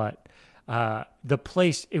that putt, the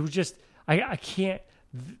place, it was just, I can't,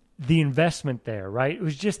 the investment there, right? It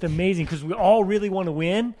was just amazing because we all really want to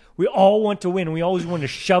win. We all want to win, and we always want to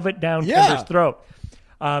shove it down Kimber's throat.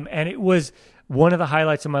 And it was one of the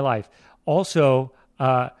highlights of my life. Also,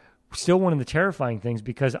 still one of the terrifying things,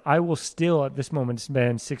 because I will still, at this moment, it's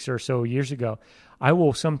been 6 or so years ago, I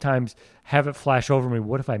will sometimes have it flash over me.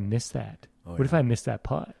 What if I miss that? What if I miss that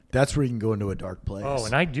putt? That's where you can go into a dark place. Oh,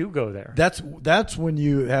 and I do go there. That's when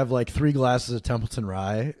you have like 3 glasses of Templeton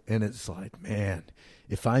Rye, and it's like, man,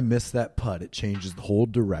 if I miss that putt, it changes the whole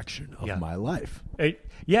direction of my life. And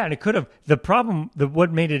it could have. The problem,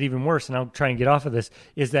 what made it even worse, and I'll try and get off of this,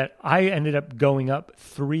 is that I ended up going up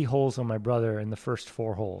 3 holes on my brother in the first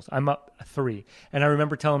 4 holes. I'm up 3. And I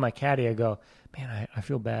remember telling my caddy, I go, man, I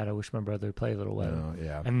feel bad. I wish my brother would play a little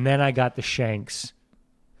better. And then I got the shanks.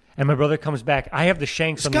 And my brother comes back. I have the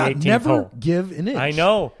shanks on the 18th never hole. Give an inch. I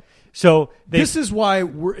know. So this is why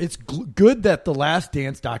it's good that the Last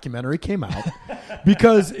Dance documentary came out,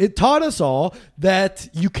 because it taught us all that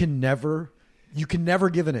you can never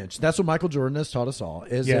give an inch. That's what Michael Jordan has taught us all,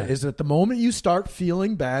 is that the moment you start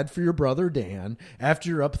feeling bad for your brother Dan, after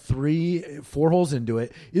you're up 3-4 holes into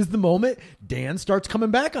it, is the moment Dan starts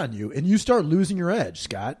coming back on you and you start losing your edge,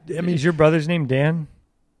 Scott. I mean, is your brother's name Dan?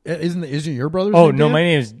 Isn't your brother's name? Oh, no, Dan? my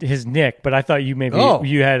name is his Nick, but I thought you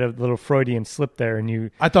you had a little Freudian slip there, and you.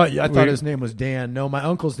 I thought his name was Dan. No, my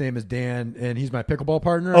uncle's name is Dan, and he's my pickleball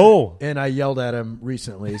partner. Oh, and I yelled at him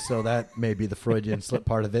recently, so that may be the Freudian slip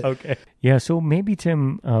part of it. Okay, yeah. So maybe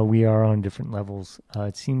Tim, we are on different levels.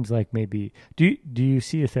 It seems like maybe. Do you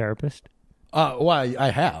see a therapist? Well, I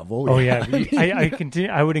have. Oh yeah. I continue.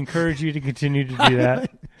 I would encourage you to continue to do that.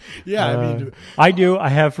 Yeah, I mean, I do. I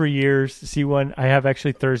have for years. See one. I have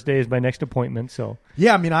actually Thursday is my next appointment. So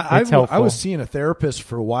yeah, I mean, I was seeing a therapist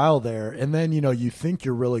for a while there, and then you think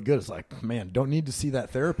you're really good. It's like, man, don't need to see that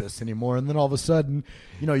therapist anymore. And then all of a sudden,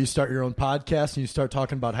 you start your own podcast and you start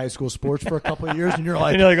talking about high school sports for a couple of years, and you're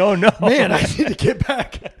like, oh no, man, I need to get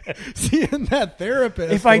back seeing that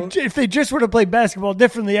therapist. If they just would have played basketball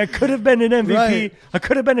differently, I could have been an MVP. Right. I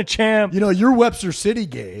could have been a champ. Your Webster City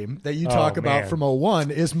game that you talk about from 2001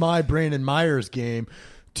 is my Brandon Myers game.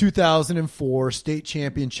 2004 state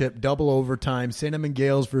championship, double overtime, St. Edmund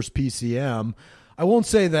Gales versus PCM. I won't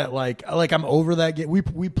say that like I'm over that game.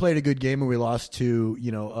 We played a good game and we lost to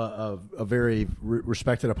a very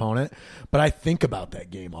respected opponent, but I think about that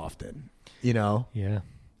game often. Yeah,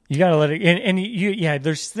 you got to let it. And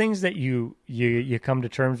there's things that you come to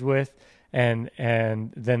terms with, and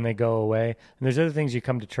then they go away. And there's other things you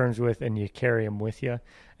come to terms with and you carry them with you.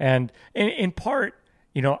 And in part,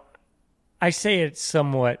 I say it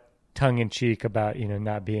somewhat tongue in cheek about,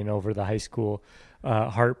 not being over the high school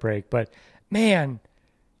heartbreak, but man,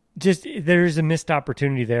 just there's a missed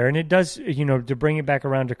opportunity there. And it does, to bring it back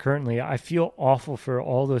around to currently, I feel awful for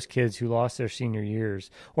all those kids who lost their senior years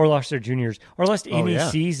or lost their juniors or lost any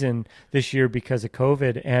season this year because of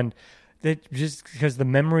COVID. And that just because the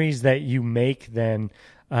memories that you make then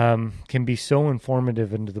can be so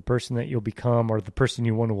informative into the person that you'll become or the person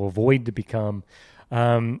you want to avoid to become.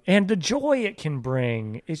 And the joy it can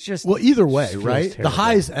bring, it's just... Well, either way, right? Terrible. The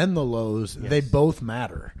highs and the lows, they both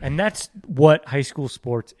matter. And that's what high school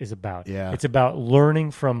sports is about. Yeah. It's about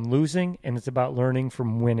learning from losing, and it's about learning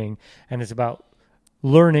from winning, and it's about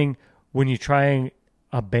learning when you try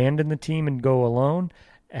abandon the team and go alone,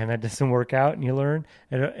 and that doesn't work out, and you learn.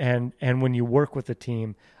 And when you work with a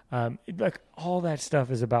team, like all that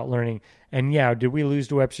stuff is about learning. And yeah, did we lose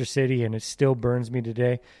to Webster City, and it still burns me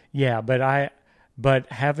today? Yeah, but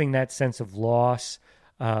having that sense of loss,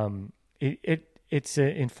 it's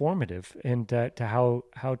informative and to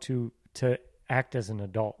how to act as an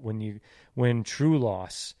adult when true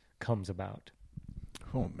loss comes about.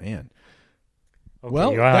 Oh man. Okay,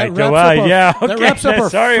 Well, that wraps up our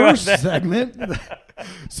Sorry first about that. segment.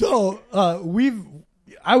 So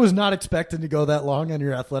I was not expecting to go that long on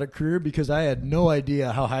your athletic career because I had no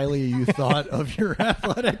idea how highly you thought of your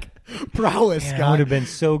athletic prowess, Man, Scott. I would have been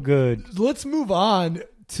so good. Let's move on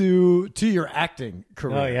to your acting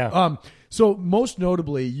career. Oh, yeah. So most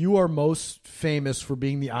notably, you are most famous for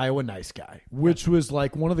being the Iowa Nice Guy, which was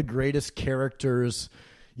like one of the greatest characters,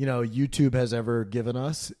 YouTube has ever given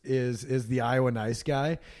us is the Iowa Nice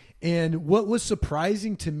Guy. And what was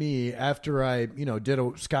surprising to me after I, did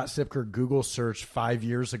a Scott Siepker Google search 5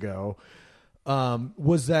 years ago,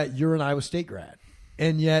 was that you're an Iowa State grad.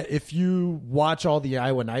 And yet if you watch all the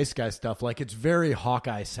Iowa Nice Guy stuff, like it's very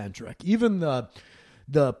Hawkeye centric. Even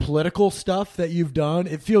the political stuff that you've done,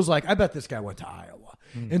 it feels like, I bet this guy went to Iowa.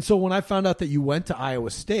 And so when I found out that you went to Iowa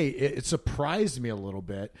State, it surprised me a little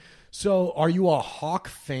bit. So are you a Hawk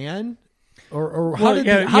fan? Or how did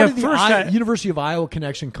the University of Iowa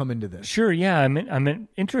connection come into this? Sure, yeah. I'm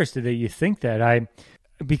interested that you think that.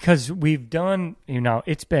 Because we've done,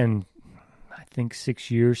 it's been, I think,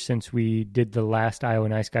 6 years since we did the last Iowa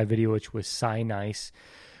Nice Guy video, which was Cy Nice,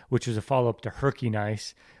 which was a follow-up to Herky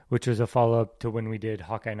Nice, which was a follow-up to when we did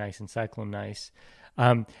Hawkeye Nice and Cyclone Nice.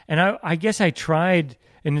 And I guess I tried,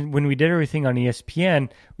 and when we did everything on ESPN,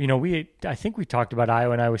 I think we talked about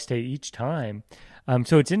Iowa and Iowa State each time.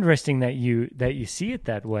 So it's interesting that you see it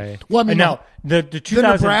that way. Well, I mean, now the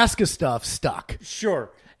Nebraska stuff stuck.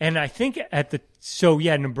 Sure. And I think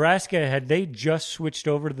Nebraska, had they just switched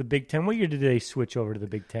over to the Big Ten? What year did they switch over to the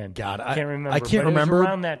Big Ten? God, I can't remember. I can't remember. It was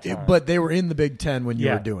around that time. But they were in the Big Ten when you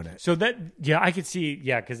were doing it. So I could see,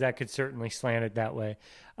 because that could certainly slant it that way.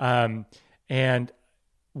 And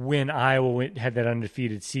when Iowa had that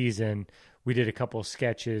undefeated season, we did a couple of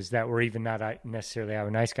sketches that were even not necessarily Iowa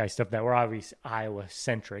Nice Guy stuff that were obviously Iowa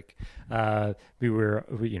centric. We were,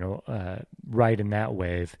 right in that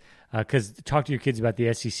wave. Because Talk to Your Kids About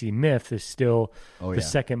the SEC Myth is still the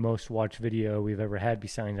second most watched video we've ever had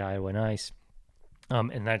besides Iowa Nice.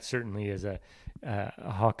 And that certainly is a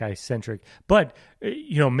Hawkeye centric. But,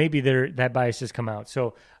 maybe that bias has come out.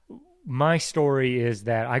 So my story is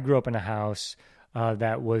that I grew up in a house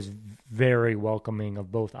that was very welcoming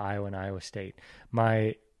of both Iowa and Iowa State.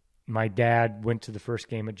 My dad went to the first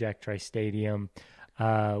game at Jack Trice Stadium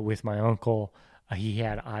with my uncle. He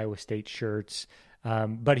had Iowa State shirts,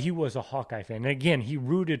 but he was a Hawkeye fan. And again, he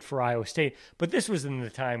rooted for Iowa State, but this was in the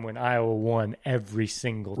time when Iowa won every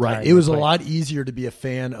single time. Right. It was a lot easier to be a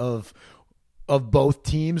fan of both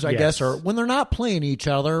teams, I guess, or when they're not playing each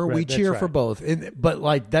other, we cheer for both.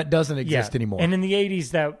 But that doesn't exist anymore. And in the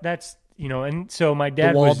 80s, that's and so my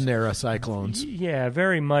dad the Walden era Cyclones. Yeah,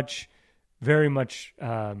 very much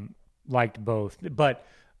liked both. But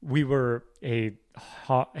we were a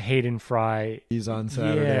Hayden Fry. He's on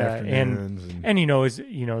Saturday afternoons.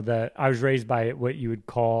 And I was raised by what you would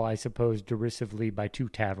call, I suppose, derisively by two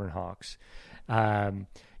tavern hawks.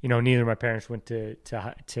 Neither of my parents went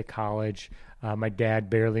to college. My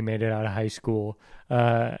dad barely made it out of high school.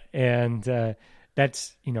 And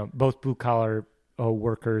that's, both blue collar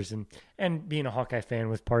workers, and being a Hawkeye fan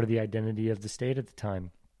was part of the identity of the state at the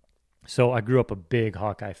time. So I grew up a big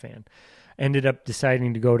Hawkeye fan. Ended up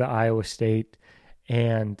deciding to go to Iowa State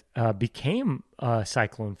and became a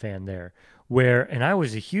Cyclone fan there. And I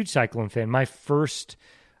was a huge Cyclone fan. My first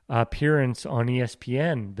appearance on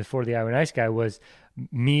ESPN before the Iowa Nice Guy was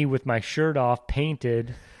me with my shirt off,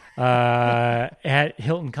 painted at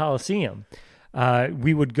Hilton Coliseum.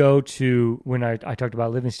 We would go to, when I talked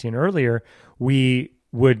about Livingston earlier, we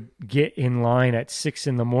would get in line at 6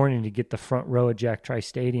 a.m. to get the front row at Jack Trice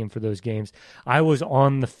Stadium for those games. I was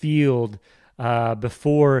on the field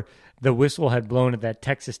before the whistle had blown at that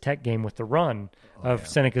Texas Tech game with the run of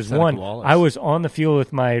Seneca's one. Wallace. I was on the field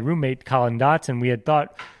with my roommate, Colin Dotson.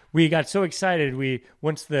 We got so excited.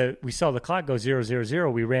 Once we saw the clock go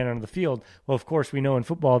 0-0-0, we ran onto the field. Well, of course, we know in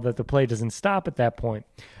football that the play doesn't stop at that point.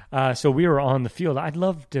 So we were on the field. I'd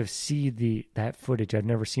love to see that footage. I'd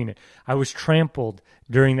never seen it. I was trampled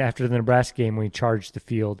after the Nebraska game when we charged the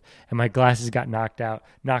field, and my glasses got knocked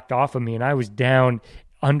off of me, and I was down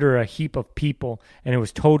under a heap of people, and it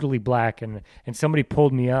was totally black. And somebody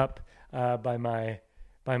pulled me up by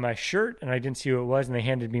by my shirt, and I didn't see who it was, and they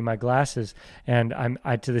handed me my glasses, and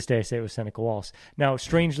I to this day I say it was Seneca Waltz. Now,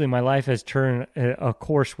 strangely, my life has turned a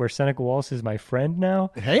course where Seneca Waltz is my friend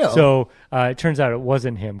now. Hey-o. So it turns out it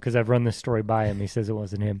wasn't him, because I've run this story by him. He says it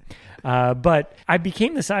wasn't him. But I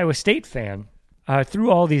became this Iowa State fan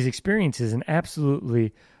through all these experiences and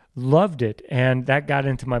absolutely loved it, and that got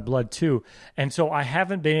into my blood too. And so I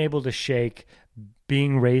haven't been able to shake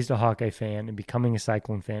being raised a Hawkeye fan and becoming a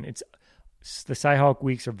Cyclone fan. The Cy-Hawk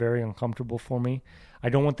weeks are very uncomfortable for me. I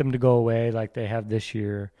don't want them to go away like they have this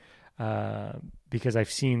year, because I've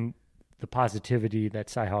seen the positivity that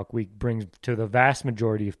Cy-Hawk week brings to the vast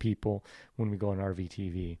majority of people when we go on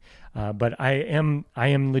RVTV. But I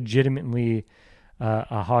am legitimately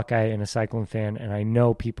a Hawkeye and a Cyclone fan, and I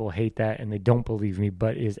know people hate that and they don't believe me,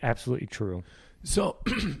 but it is absolutely true. So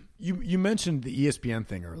you mentioned the ESPN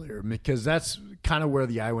thing earlier, because that's kind of where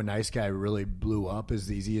the Iowa Nice Guy really blew up, is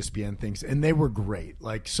these ESPN things. And they were great.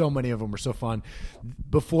 Like, so many of them were so fun.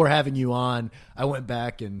 Before having you on, I went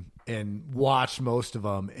back and watched most of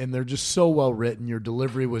them, and they're just so well written. Your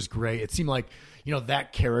delivery was great. It seemed like,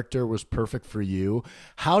 that character was perfect for you.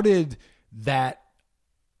 How did that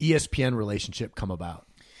ESPN relationship come about?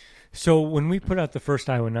 So when we put out the first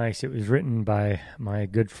Iowa Nice, it was written by my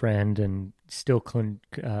good friend and still film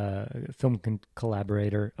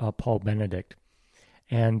collaborator, Paul Benedict.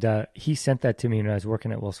 And he sent that to me when I was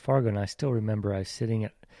working at Wells Fargo, and I still remember I was sitting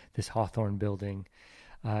at this Hawthorne building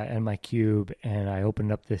in my cube, and I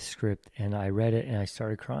opened up this script, and I read it, and I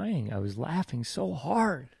started crying. I was laughing so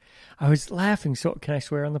hard. Can I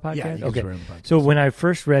swear on the podcast? Yeah, you can swear on the podcast. So when I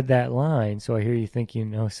first read that line, so I hear you think you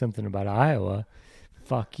know something about Iowa,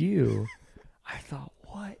 fuck you, I thought,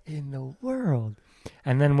 what in the world?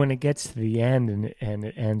 And then when it gets to the end and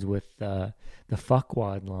it ends with the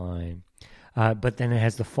fuckwad line, but then it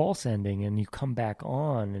has the false ending, and you come back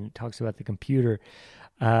on and it talks about the computer.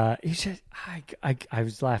 It's just, I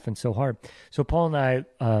was laughing so hard. So Paul and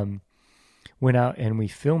I went out and we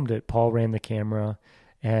filmed it. Paul ran the camera,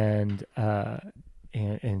 and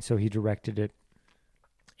so he directed it.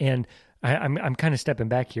 And I'm kind of stepping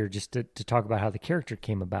back here just to talk about how the character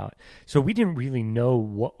came about. So we didn't really know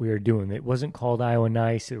what we were doing. It wasn't called Iowa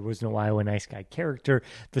Nice. There was no Iowa Nice Guy character.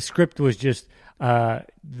 The script was just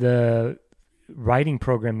the writing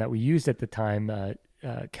program that we used at the time,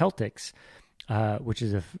 Celtics, which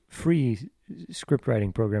is a free script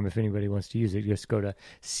writing program. If anybody wants to use it, just go to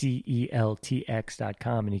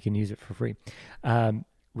celtx.com and you can use it for free.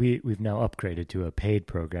 We've now upgraded to a paid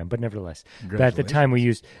program, but nevertheless, but at the time we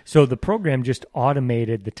used, so the program just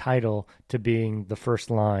automated the title to being the first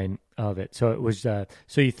line of it. So it was, so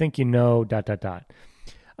you think ... So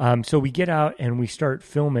we get out and we start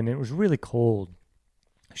filming, and it was really cold.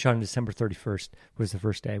 Shot on December 31st was the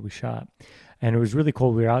first day we shot. And it was really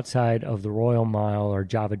cold. We were outside of the Royal Mile, or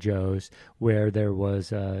Java Joe's, where there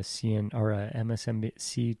was a CN or a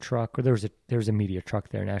MSNBC truck, or there was a media truck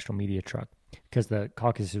there, a national media truck, because the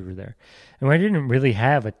caucuses were there. And I didn't really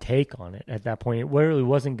have a take on it at that point. It really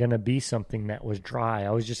wasn't going to be something that was dry.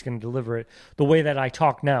 I was just going to deliver it the way that I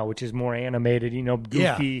talk now, which is more animated,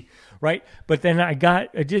 goofy, right? But then I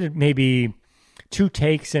did it maybe 2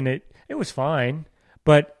 takes, and it was fine.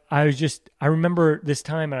 But I remember this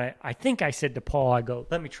time, and I think I said to Paul, I go,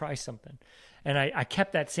 let me try something. And I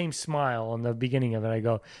kept that same smile on the beginning of it. I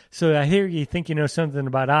go, so I hear you think you know something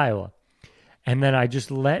about Iowa. And then I just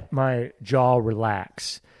let my jaw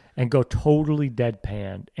relax and go totally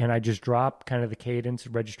deadpan. And I just drop kind of the cadence,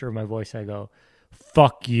 register of my voice. I go,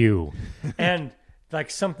 fuck you. And like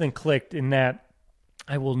something clicked in that.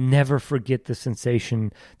 I will never forget the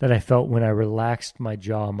sensation that I felt when I relaxed my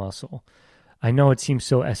jaw muscle. I know it seems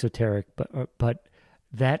so esoteric, but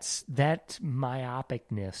that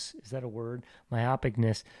myopicness, is that a word?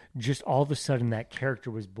 Myopicness, just all of a sudden that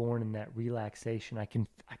character was born in that relaxation. I can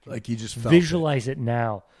like you just felt visualize it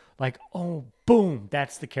now. Like, oh, boom,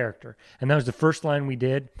 that's the character. And that was the first line we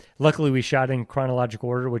did. Luckily, we shot in chronological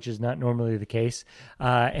order, which is not normally the case.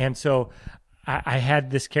 And so I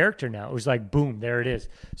had this character now. It was like, boom, there it is.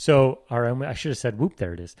 So, or I should have said, whoop,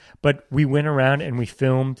 there it is. But we went around and we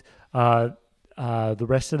filmed the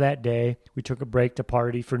rest of that day. We took a break to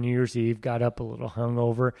party for New Year's Eve, got up a little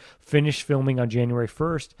hungover, finished filming on January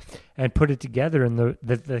 1st, and put it together, and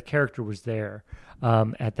the character was there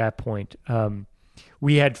at that point.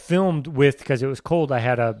 We had filmed with, because it was cold, I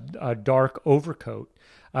had a dark overcoat.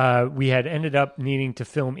 We had ended up needing to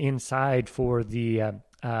film inside for the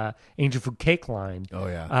Angel Food Cake line. Oh,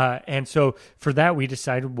 yeah. And so for that, we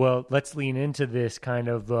decided, well, let's lean into this kind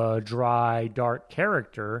of dry, dark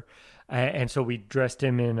character. And so we dressed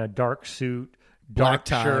him in a dark suit, dark black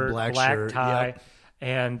tie, shirt, black black shirt, tie. yep.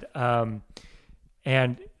 And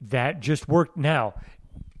And that just worked. Now,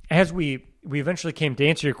 as we eventually came to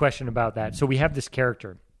answer your question about that, so we have this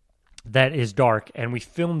character that is dark, and we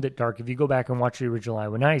filmed it dark. If you go back and watch the original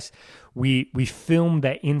Iowa Nice, we filmed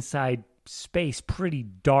that inside space pretty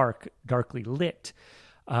darkly lit,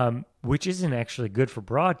 which isn't actually good for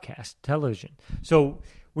broadcast television. So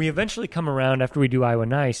we eventually come around after we do Iowa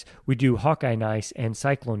Nice, we do Hawkeye Nice and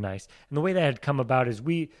Cyclone Nice. And the way that had come about is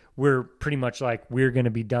we're pretty much like, we're going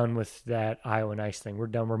to be done with that Iowa Nice thing. We're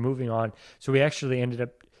done. We're moving on. So we actually ended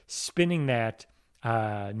up spinning that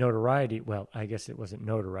notoriety. Well, I guess it wasn't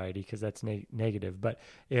notoriety because that's negative, but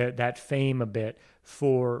that fame a bit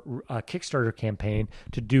for a Kickstarter campaign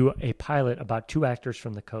to do a pilot about 2 actors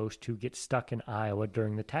from the coast who get stuck in Iowa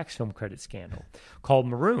during the tax film credit scandal called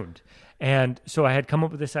Marooned. And so I had come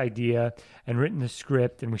up with this idea and written the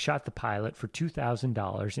script, and we shot the pilot for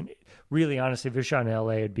 $2,000. And really, honestly, if it was shot in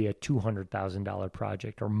LA, it'd be a $200,000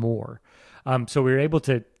 project or more. So we were able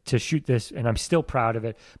to shoot this, and I'm still proud of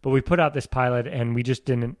it. But we put out this pilot, and we just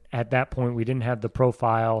didn't, at that point, we didn't have the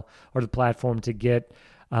profile or the platform to get,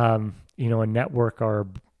 a network or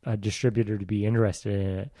a distributor to be interested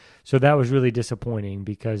in it. So that was really disappointing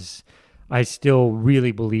because I still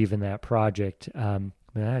really believe in that project.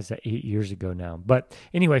 That is 8 years ago now. But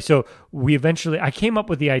anyway, so I came up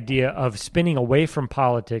with the idea of spinning away from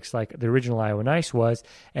politics like the original Iowa Nice was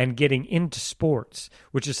and getting into sports,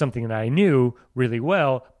 which is something that I knew really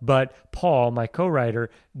well, but Paul, my co-writer,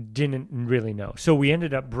 didn't really know. So we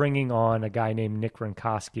ended up bringing on a guy named Nick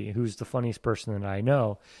Ronkowski, who's the funniest person that I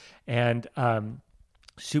know, and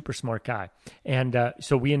super smart guy. And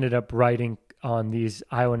so we ended up writing on these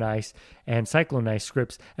Iowa Nice and Cyclone Nice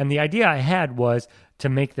scripts. And the idea I had was to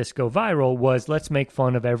make this go viral was let's make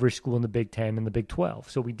fun of every school in the Big Ten and the Big 12.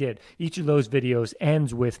 So we did. Each of those videos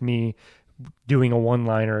ends with me doing a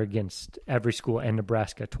one-liner against every school and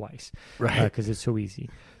Nebraska twice. Right. Because it's so easy.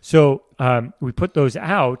 So we put those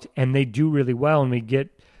out, and they do really well, and we get,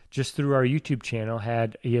 just through our YouTube channel,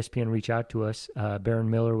 had ESPN reach out to us.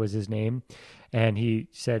 Baron Miller was his name. And he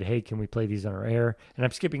said, hey, can we play these on our air? And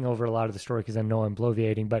I'm skipping over a lot of the story because I know I'm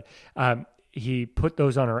bloviating, but he put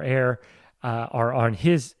those on our air, or on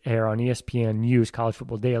his air on ESPN News, College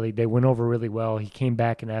Football Daily. They went over really well. He came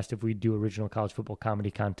back and asked if we'd do original college football comedy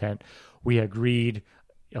content. We agreed,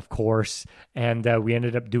 of course, and we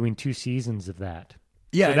ended up doing 2 seasons of that.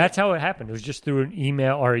 Yeah, so that's how it happened. It was just through an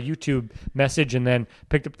email or a YouTube message, and then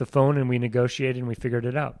picked up the phone and we negotiated and we figured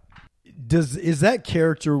it out. Is that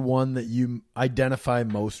character one that you identify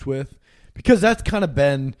most with? Because that's kind of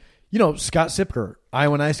been, Scott Siepker,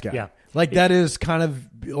 Iowa Nice guy. Yeah. Like that is kind of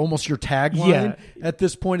almost your tagline at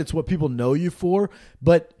this point. It's what people know you for.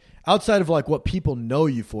 But outside of like what people know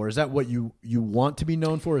you for, is that what you want to be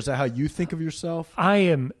known for? Is that how you think of yourself? I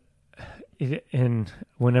am, and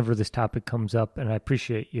whenever this topic comes up, and I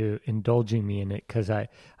appreciate you indulging me in it because I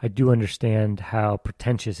do understand how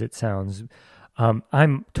pretentious it sounds.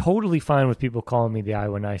 I'm totally fine with people calling me the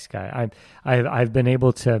Iowa Nice guy. I've been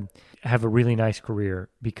able to have a really nice career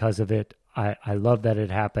because of it. I love that it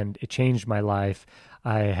happened. It changed my life.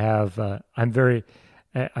 I'm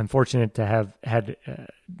fortunate to have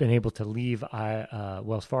been able to leave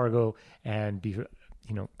Wells Fargo and be,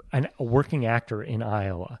 a working actor in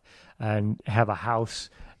Iowa and have a house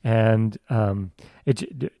and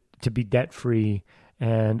to be debt free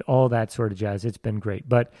and all that sort of jazz. It's been great.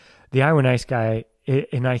 But the Iowa Nice guy,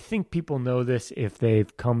 and I think people know this if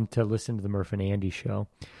they've come to listen to the Murph and Andy show,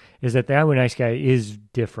 is that the Iowa Nice guy is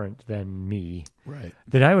different than me. Right.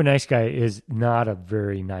 The Iowa Nice guy is not a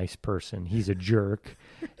very nice person. He's a jerk.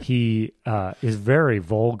 He is very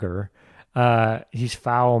vulgar. He's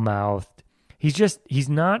foul-mouthed. He's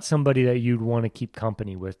not somebody that you'd want to keep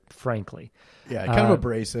company with, frankly. Yeah, kind of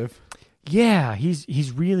abrasive. Yeah, he's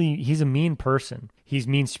a mean person. He's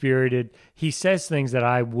mean-spirited. He says things that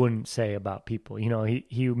I wouldn't say about people.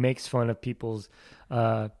 He makes fun of people's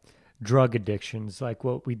drug addictions, like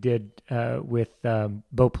what we did with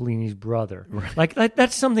Bo Pelini's brother. Right. Like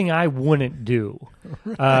that's something I wouldn't do.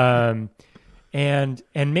 Right. And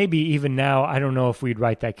maybe even now, I don't know if we'd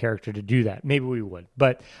write that character to do that. Maybe we would.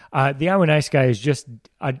 But the Iowa Nice guy is just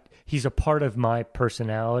he's a part of my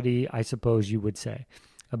personality, I suppose you would say.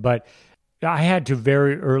 But I had to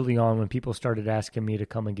very early on, when people started asking me to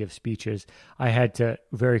come and give speeches, I had to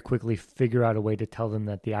very quickly figure out a way to tell them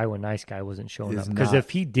that the Iowa Nice guy wasn't showing up. Because if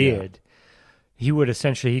he did, he would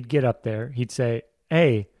he'd get up there, he'd say,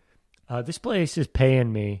 hey, this place is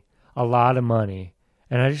paying me a lot of money,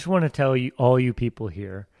 and I just want to tell you, all you people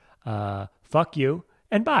here, fuck you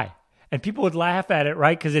and bye. And people would laugh at it,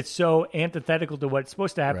 right? Because it's so antithetical to what's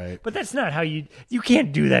supposed to happen. Right. But that's not how you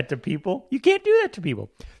can't do that to people. You can't do that to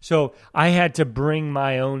people. So I had to bring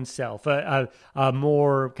my own self, a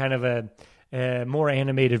more kind of a more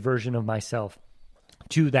animated version of myself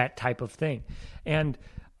to that type of thing. And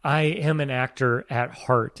I am an actor at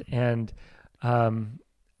heart, and I'm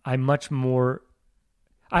much more...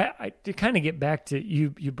 I to kind of get back to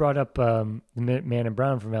you brought up the Man in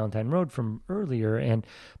Brown from Valentine Road from earlier, and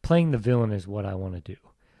playing the villain is what I want to do.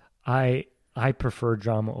 I prefer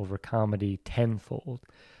drama over comedy tenfold,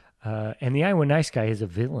 and the Iowa Nice Guy is a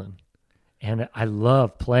villain, and I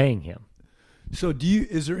love playing him. So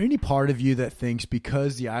is there any part of you that thinks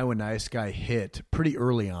because the Iowa Nice Guy hit pretty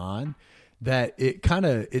early on that it kind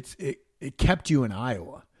of it kept you in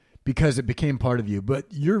Iowa? Because it became part of you, but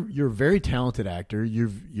you're a very talented actor.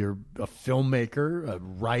 You're a filmmaker, a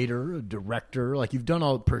writer, a director. Like you've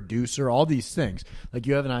done producer, all these things. Like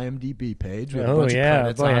you have an IMDb page with a bunch of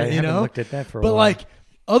credits on it. I haven't looked at that for a while. But like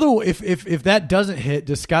if that doesn't hit,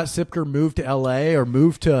 does Scott Siepker move to LA or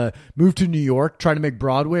move to New York, try to make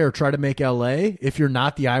Broadway or try to make LA? If you're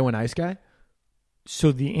not the Iowa Nice Guy.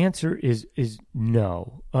 So the answer is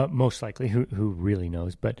no. Most likely, who really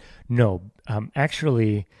knows? But no.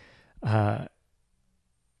 Actually. After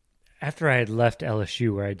I had left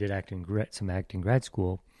LSU, where I did some acting grad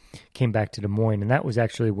school, came back to Des Moines, and that was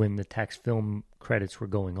actually when the tax film credits were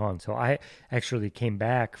going on. So I actually came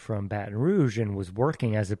back from Baton Rouge and was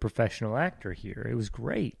working as a professional actor here. It was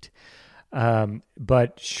great.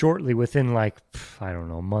 But shortly, within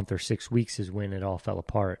a month or 6 weeks is when it all fell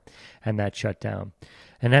apart and that shut down.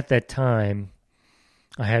 And at that time,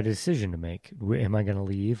 I had a decision to make. Am I going to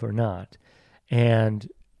leave or not? And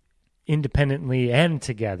independently and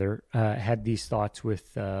together, had these thoughts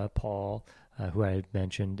with Paul, who I had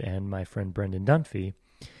mentioned, and my friend Brendan Dunphy,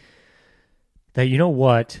 that, you know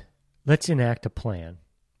what, let's enact a plan.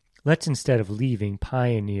 Let's, instead of leaving,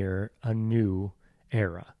 pioneer a new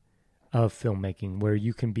era of filmmaking where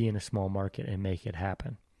you can be in a small market and make it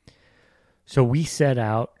happen. So we set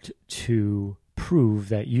out to prove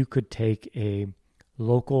that you could take a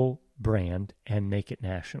local brand and make it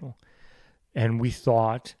national. And we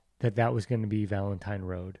thought that was going to be Valentine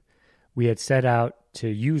Road. We had set out to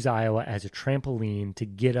use Iowa as a trampoline to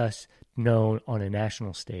get us known on a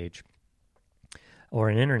national stage or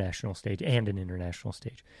an international stage and an international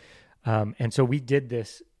stage. And so we did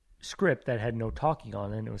this script that had no talking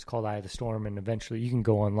on it, and it was called Eye of the Storm, and eventually you can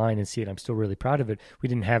go online and see it. I'm still really proud of it. We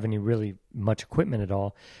didn't have any really much equipment at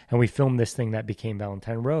all, and we filmed this thing that became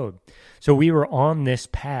Valentine Road. So we were on this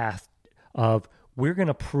path of we're going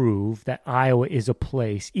to prove that Iowa is a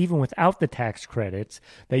place, even without the tax credits,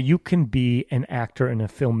 that you can be an actor and a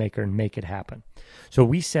filmmaker and make it happen. So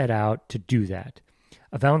we set out to do that.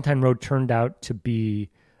 Valentine Road turned out to be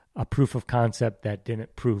a proof of concept that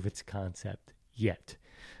didn't prove its concept yet.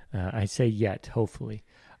 I say yet, hopefully.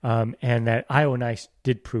 And that Iowa Nice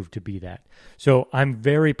did prove to be that. So I'm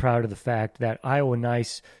very proud of the fact that Iowa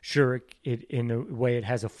Nice, sure, it in a way it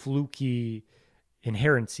has a fluky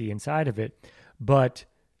inherency inside of it, but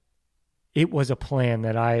it was a plan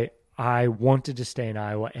that I wanted to stay in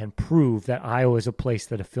Iowa and prove that Iowa is a place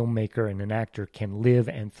that a filmmaker and an actor can live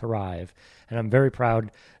and thrive. And I'm very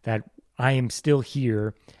proud that I am still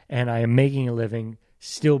here and I am making a living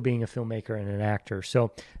still being a filmmaker and an actor.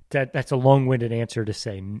 So that's a long-winded answer to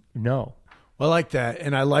say no. Well, I like that.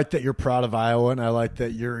 And I like that you're proud of Iowa, and I like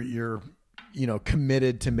that you're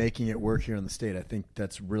committed to making it work here in the state. I think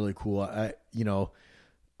that's really cool.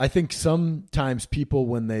 I think sometimes people,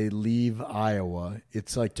 when they leave Iowa,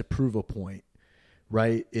 it's like to prove a point,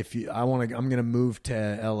 right? I'm going to move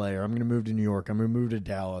to LA, or I'm going to move to New York, I'm going to move to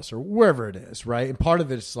Dallas, or wherever it is, right? And part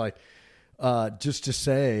of it is like just to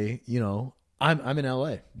say, I'm in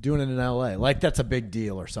LA, doing it in LA. Like that's a big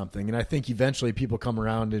deal or something. And I think eventually people come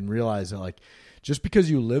around and realize that like just because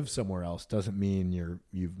you live somewhere else doesn't mean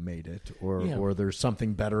you've made it or there's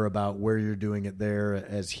something better about where you're doing it there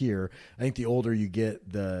as here. I think the older you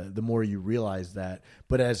get, the more you realize that.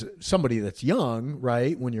 But as somebody that's young,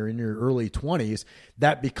 right, when you're in your early 20s,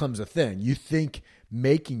 that becomes a thing. You think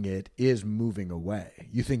making it is moving away.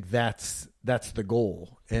 You think that's the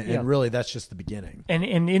goal. And really that's just the beginning. And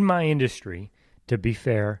in my industry, to be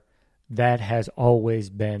fair, that has always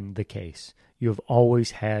been the case. You have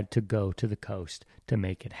always had to go to the coast to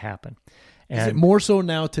make it happen. And is it more so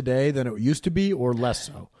now today than it used to be, or less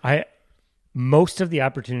so? Most of the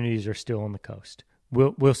opportunities are still on the coast.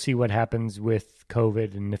 We'll see what happens with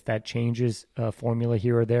COVID and if that changes a formula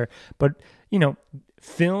here or there. But,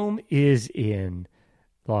 film is in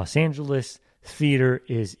Los Angeles. Theater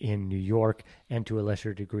is in New York and to a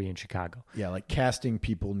lesser degree in Chicago. Yeah, like casting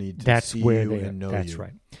people need to see you and know you. That's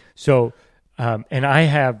right. So, and I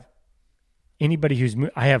have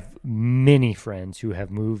I have many friends who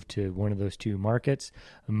have moved to one of those two markets,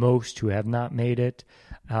 most who have not made it.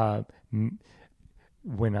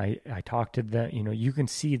 When I talk to them, you can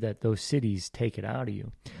see that those cities take it out of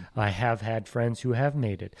you. I have had friends who have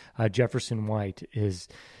made it. Jefferson White is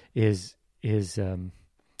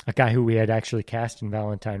a guy who we had actually cast in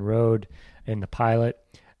Valentine Road in the pilot,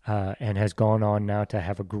 and has gone on now to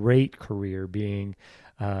have a great career being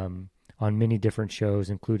on many different shows,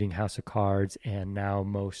 including House of Cards, and now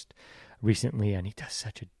most recently, and he does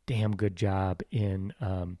such a damn good job in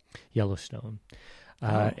Yellowstone.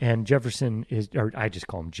 And Jefferson or I just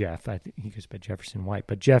call him Jeff. I think he goes by Jefferson White.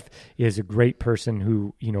 But Jeff is a great person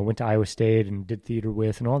who, went to Iowa State and did theater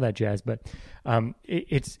with and all that jazz. But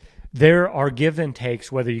there are give and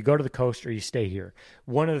takes whether you go to the coast or you stay here.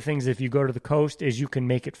 One of the things, if you go to the coast, is you can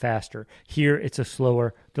make it faster. Here, it's a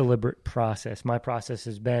slower, deliberate process. My process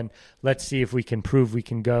has been, let's see if we can prove we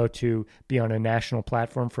can go to be on a national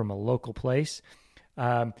platform from a local place.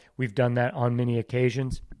 We've done that on many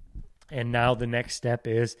occasions. And now the next step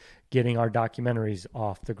is getting our documentaries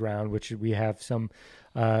off the ground, which we have some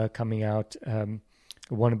coming out,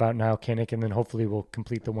 one about Niall Kinnick, and then hopefully we'll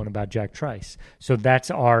complete the one about Jack Trice. So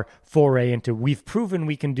that's our foray into, we've proven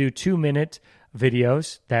we can do 2-minute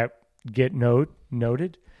videos that get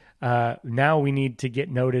noted. Now we need to get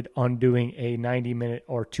noted on doing a 90-minute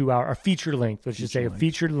or 2-hour, a feature length, let's just say a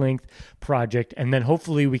feature length project, and then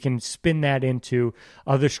hopefully we can spin that into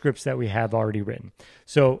other scripts that we have already written.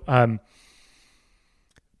 So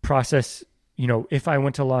process, if I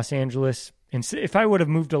went to Los Angeles, and if I would have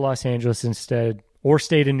moved to Los Angeles instead, or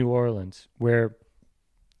stayed in New Orleans, where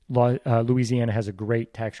Louisiana has a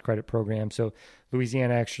great tax credit program. So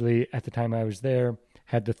Louisiana actually, at the time I was there,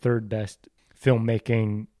 had the third best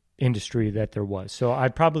filmmaking industry that there was. So I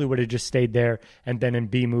probably would have just stayed there and then in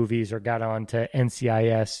B movies or got on to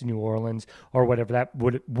NCIS New Orleans or whatever. That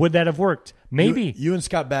would that have worked? Maybe. You and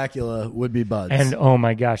Scott Bakula would be buds. And oh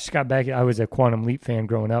my gosh, Scott Bakula, I was a Quantum Leap fan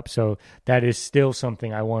growing up, so that is still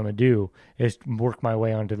something I want to do, is work my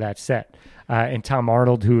way onto that set. And Tom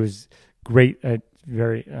Arnold, who is great,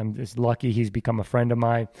 I'm just lucky he's become a friend of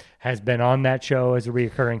mine, has been on that show as a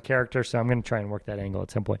recurring character, so I'm going to try and work that angle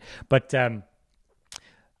at some point. But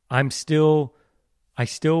I still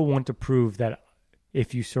want to prove that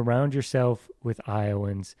if you surround yourself with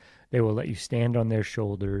Iowans, they will let you stand on their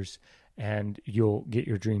shoulders and you'll get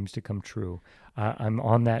your dreams to come true. I'm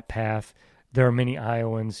on that path. There are many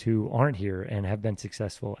Iowans who aren't here and have been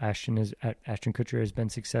successful. Ashton Kutcher has been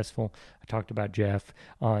successful. I talked about Jeff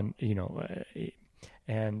on,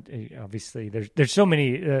 and obviously there's so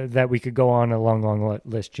many that we could go on a long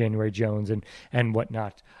list, January Jones and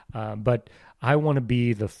whatnot. But I want to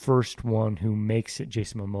be the first one who makes it,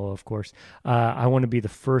 Jason Momoa, of course. I want to be the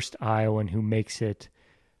first Iowan who makes it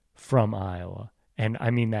from Iowa. And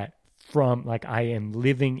I mean that from, like, I am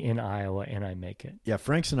living in Iowa and I make it. Yeah,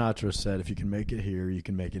 Frank Sinatra said, if you can make it here, you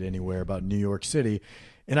can make it anywhere, about New York City.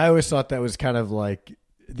 And I always thought that was kind of like,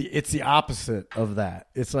 it's the opposite of that.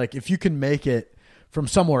 It's like, if you can make it from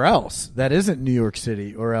somewhere else that isn't New York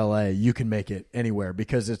City or LA, you can make it anywhere,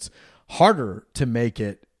 because it's harder to make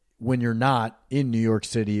it when you're not in New York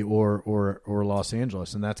City or Los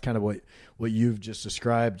Angeles. And that's kind of what you've just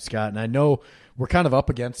described, Scott. And I know we're kind of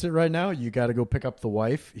up against it right now. You got to go pick up the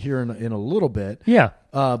wife here in a little bit. Yeah.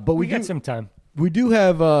 But we got some time. We do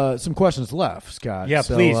have some questions left, Scott. Yeah,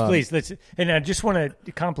 so, please. Let's. And I just want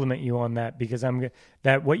to compliment you on that, because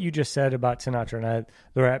that what you just said about Sinatra and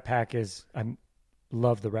the Rat Pack is,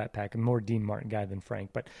 love the Rat Pack. I'm more a Dean Martin guy than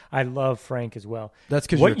Frank, but I love Frank as well. That's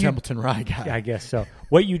because you're a Templeton Rye guy. I guess so.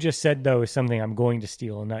 What you just said, though, is something I'm going to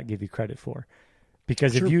steal and not give you credit for,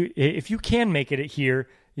 because sure. if you can make it here,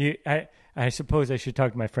 I suppose I should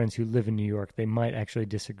talk to my friends who live in New York. They might actually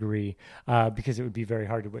disagree, because it would be very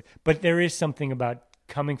hard to. But there is something about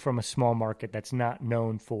coming from a small market that's not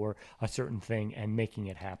known for a certain thing and making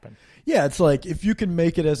it happen. Yeah, it's like, if you can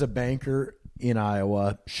make it as a banker in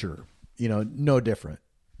Iowa, sure. No different,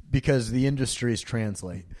 because the industries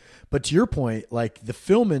translate. But to your point, like, the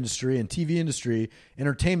film industry and TV industry,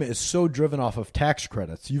 entertainment is so driven off of tax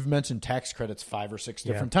credits. You've mentioned tax credits 5 or 6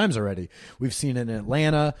 different times already. We've seen it in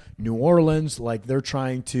Atlanta, New Orleans. Like, they're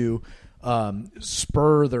trying to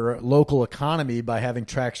spur their local economy by having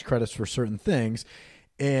tax credits for certain things.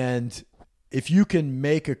 And if you can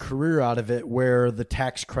make a career out of it where the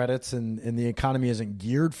tax credits and the economy isn't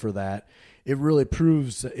geared for that, it really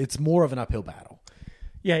proves it's more of an uphill battle.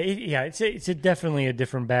 Yeah, it's definitely a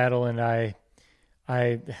different battle, and I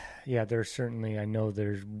there's certainly, I know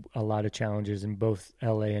there's a lot of challenges in both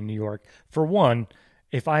LA and New York. For one,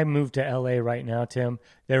 if I move to LA right now, Tim,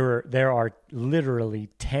 there are literally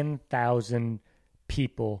 10,000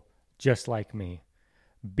 people just like me.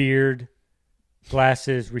 Beard,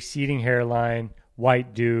 glasses, receding hairline,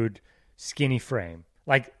 white dude, skinny frame.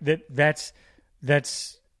 Like that's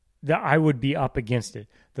I would be up against it.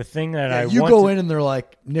 The thing that you go in and they're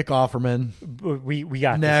like, Nick Offerman. We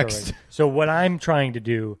got next. This already. So what I'm trying to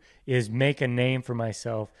do is make a name for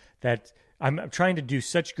myself that I'm trying to do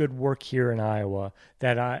such good work here in Iowa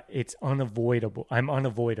that it's unavoidable. I'm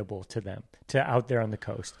unavoidable to them, to out there on the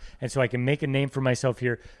coast. And so I can make a name for myself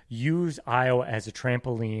here, use Iowa as a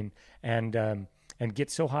trampoline, and get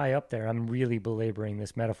so high up there. I'm really belaboring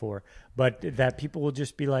this metaphor, but that people will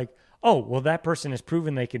just be like, oh, well, that person has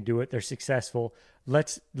proven they can do it. They're successful.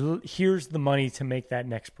 Here's the money to make that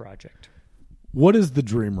next project. What is the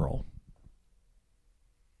dream role?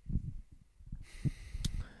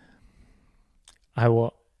 I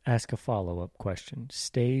will ask a follow-up question.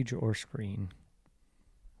 Stage or screen?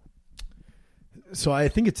 So I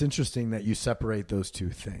think it's interesting that you separate those two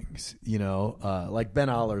things. Like Ben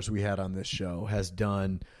Allers we had on this show has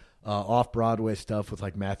done off-Broadway stuff with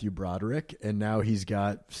like Matthew Broderick, and now he's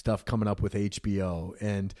got stuff coming up with HBO.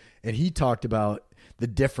 And he talked about the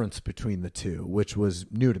difference between the two, which was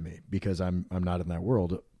new to me because I'm not in that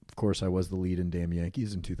world. Of course, I was the lead in Damn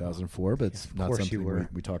Yankees in 2004, but it's not something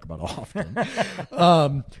we talk about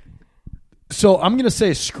often. So I'm going to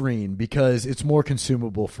say screen because it's more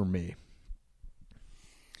consumable for me.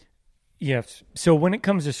 Yes. So when it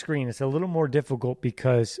comes to screen, it's a little more difficult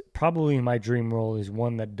because probably my dream role is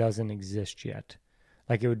one that doesn't exist yet.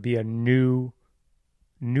 Like it would be a new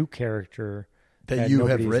character that you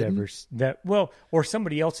have written, or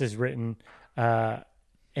somebody else has written. And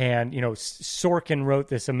Sorkin wrote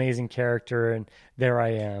this amazing character, and there I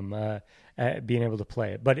am being able to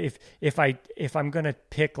play it. But if I'm going to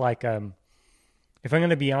pick if I'm going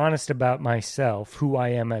to be honest about myself, who I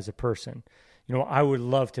am as a person. I would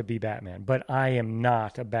love to be Batman, but I am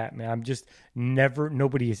not a Batman. I'm just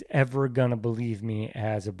nobody is ever going to believe me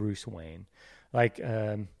as a Bruce Wayne.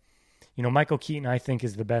 Michael Keaton, I think,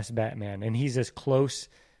 is the best Batman, and he's as close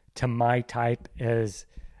to my type as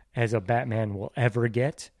a Batman will ever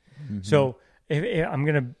get. Mm-hmm. So if I'm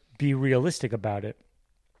going to be realistic about it.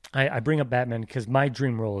 I bring up Batman because my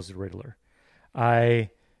dream role is the Riddler. I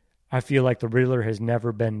feel like the Riddler has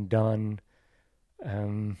never been done...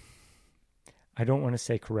 I don't want to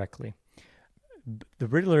say correctly. The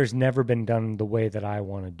Riddler has never been done the way that I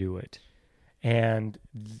want to do it. And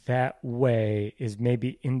that way is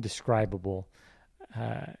maybe indescribable.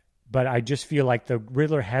 But I just feel like the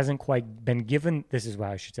Riddler hasn't quite been given, this is what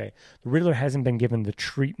I should say, the Riddler hasn't been given the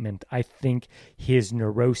treatment I think his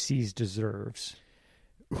neuroses deserves.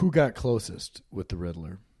 Who got closest with the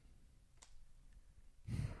Riddler?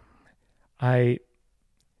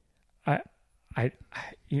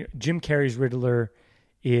 Jim Carrey's Riddler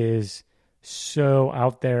is so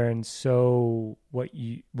out there, and so what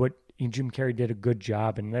Jim Carrey did a good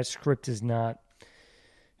job, and that script is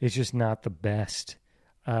just not the best.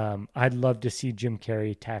 I'd love to see Jim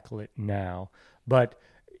Carrey tackle it now, but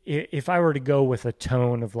if I were to go with a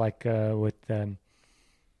tone of it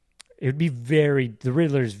would be the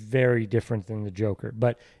Riddler is very different than the Joker.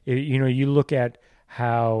 But you look at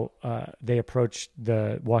how they approached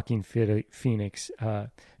the Joaquin Phoenix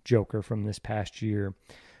Joker from this past year.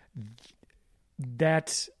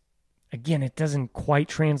 That's, again, it doesn't quite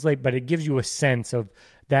translate, but it gives you a sense of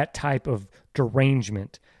that type of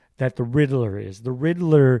derangement that the Riddler is. The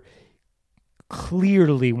Riddler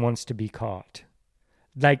clearly wants to be caught.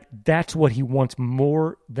 Like, that's what he wants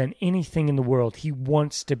more than anything in the world. He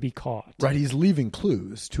wants to be caught. Right, he's leaving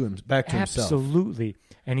clues to him, back to himself. Absolutely.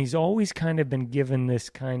 And he's always kind of been given this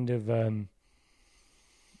kind of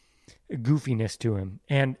goofiness to him.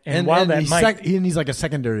 And while that he's like a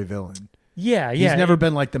secondary villain. Yeah. He's never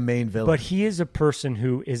been like the main villain. But he is a person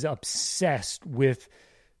who is obsessed with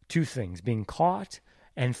two things, being caught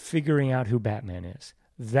and figuring out who Batman is.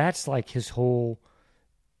 That's like his whole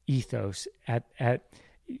ethos at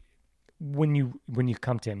when you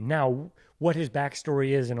come to him. Now, what his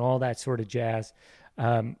backstory is and all that sort of jazz,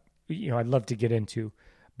 I'd love to get into.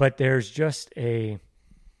 But there's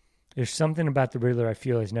something about the Riddler I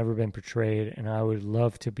feel has never been portrayed, and I would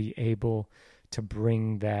love to be able to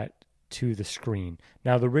bring that to the screen.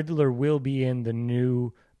 Now, the Riddler will be in the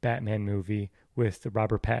new Batman movie with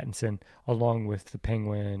Robert Pattinson, along with the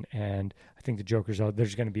Penguin, and I think the Joker's out.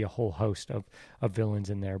 There's going to be a whole host of villains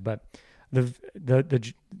in there. But the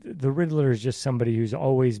Riddler is just somebody who's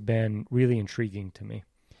always been really intriguing to me.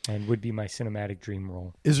 and would be my cinematic dream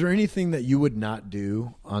role. Is there anything that you would not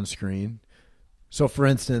do on screen? So, for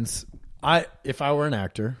instance, if I were an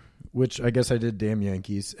actor, which I guess I did Damn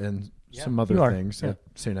Yankees and some other things at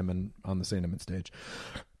St. Edmund on the St. Edmund stage,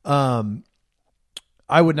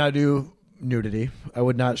 I would not do nudity. I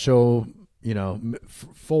would not show,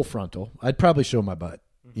 full frontal. I'd probably show my butt,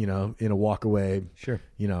 in a walk away,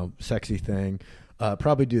 sexy thing.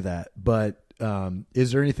 Probably do that. But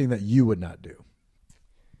is there anything that you would not do?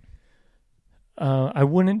 I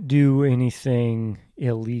wouldn't do anything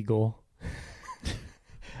illegal.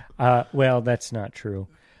 Well, that's not true.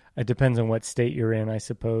 It depends on what state you're in, I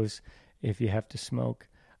suppose. If you have to smoke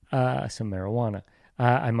some marijuana,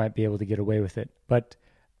 I might be able to get away with it. But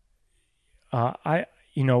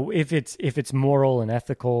if it's moral and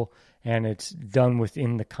ethical and it's done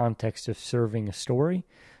within the context of serving a story,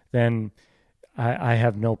 then I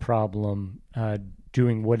have no problem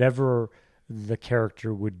doing whatever the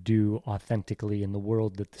character would do authentically in the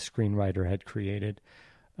world that the screenwriter had created.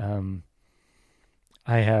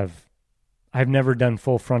 I've never done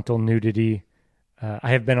full frontal nudity. I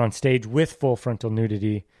have been on stage with full frontal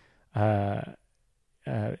nudity. Actually,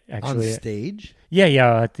 on stage?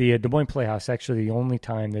 Yeah, at the Des Moines Playhouse. Actually, the only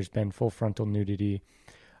time there's been full frontal nudity,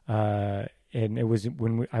 and it was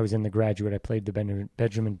when I was in The Graduate. I played the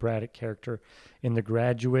Benjamin Braddock character in The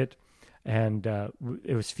Graduate, and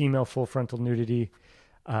it was female full frontal nudity.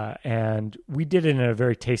 And we did it in a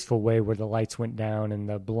very tasteful way where the lights went down and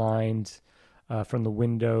the blinds from the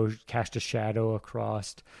window cast a shadow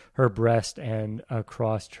across her breast and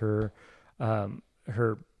across her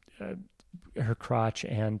crotch.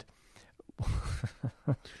 And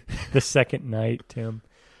the second night, Tim,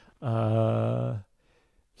 the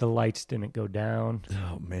lights didn't go down.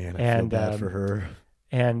 Oh man, I feel bad for her.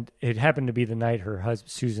 And it happened to be the night her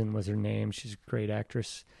husband, Susan was her name. She's a great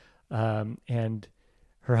actress. And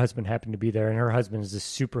her husband happened to be there, and her husband is this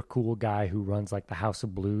super cool guy who runs like the House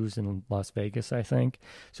of Blues in Las Vegas, I think.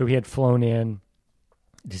 So he had flown in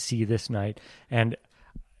to see this night, and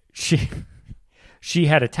she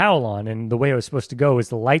had a towel on, and the way it was supposed to go is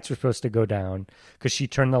the lights were supposed to go down because she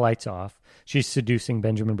turned the lights off. She's seducing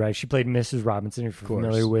Benjamin Braddock. She played Mrs. Robinson, if you're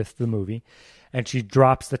familiar with the movie, and she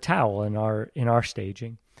drops the towel in our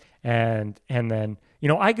staging, and then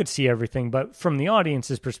I could see everything, but from the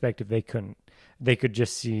audience's perspective, they couldn't. They could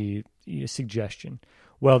just see a suggestion.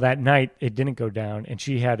 Well, that night it didn't go down, and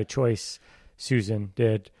she had a choice. Susan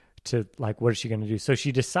did to what is she going to do? So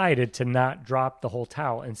she decided to not drop the whole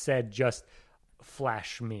towel and said, "Just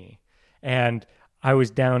flash me." And I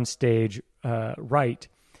was downstage right,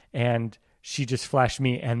 and she just flashed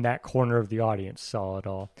me, and that corner of the audience saw it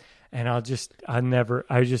all. And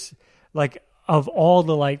of all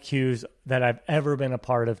the light cues that I've ever been a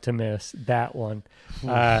part of to miss, that one.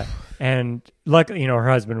 And luckily, her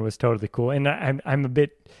husband was totally cool. And I'm a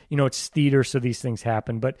bit, it's theater, so these things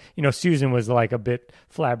happen. But, Susan was a bit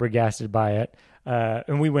flabbergasted by it.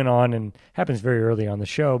 And we went on, and happens very early on the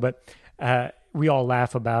show, but we all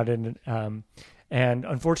laugh about it. And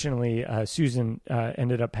unfortunately, Susan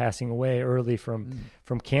ended up passing away early from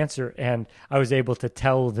cancer, and I was able to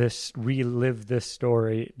relive this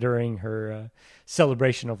story during her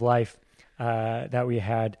celebration of life that we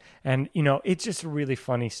had. And it's just a really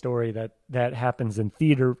funny story that happens in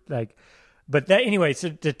theater. But that anyway. So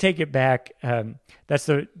to take it back, that's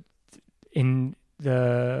in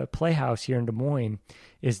the Playhouse here in Des Moines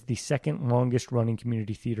is the second longest running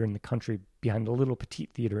community theater in the country, behind the Little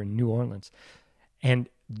Petite Theater in New Orleans. And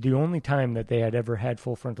the only time that they had ever had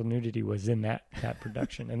full frontal nudity was in that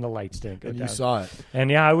production, and the lights didn't go down. You saw it.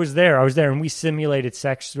 And yeah, I was there, and we simulated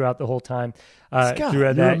sex throughout the whole time. Scott, you're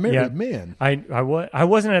a married man. I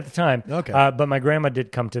wasn't at the time. Okay. But my grandma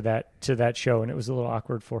did come to that show, and it was a little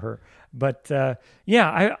awkward for her. But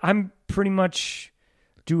I'm pretty much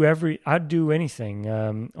I'd do anything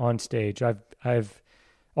on stage.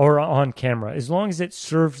 Or on camera, as long as it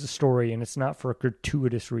serves the story and it's not for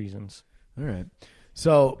gratuitous reasons. All right.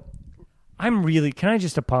 So can I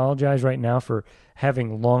just apologize right now for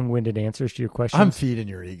having long-winded answers to your questions? I'm feeding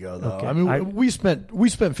your ego, though. Okay. I mean, we spent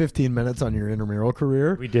 15 minutes on your intramural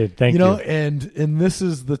career. We did. Thank you. And this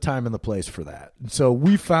is the time and the place for that. So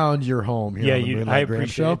we found your home here on the Moonlight Graham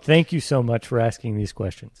Show. It. Thank you so much for asking these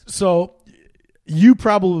questions. So you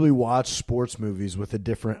probably watch sports movies with a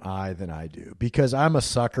different eye than I do, because I'm a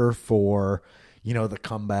sucker for, the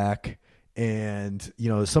comeback and,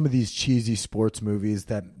 some of these cheesy sports movies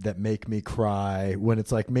that make me cry when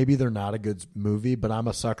it's maybe they're not a good movie, but I'm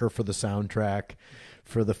a sucker for the soundtrack,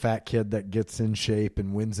 for the fat kid that gets in shape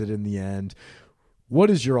and wins it in the end. What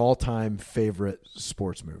is your all-time favorite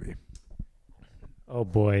sports movie? Oh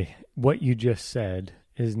boy, what you just said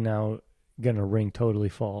is now going to ring totally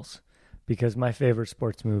false because my favorite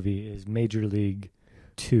sports movie is Major League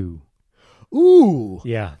 2. Ooh.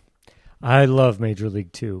 Yeah. I love Major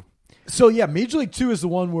League 2. So, yeah, Major League 2 is the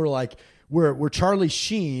one where Charlie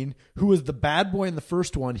Sheen, who was the bad boy in the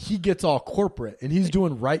first one, he gets all corporate, and he's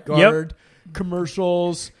doing right guard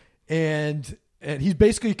commercials, and he's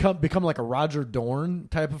basically become like a Roger Dorn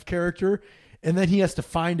type of character, and then he has to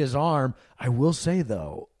find his arm. I will say,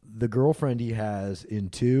 though, the girlfriend he has in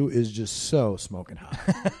 2 is just so smoking hot.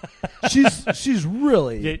 she's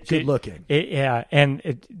really good looking.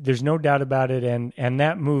 There's no doubt about it. And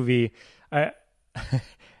that movie,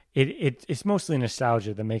 it's mostly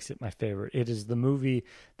nostalgia that makes it my favorite. It is the movie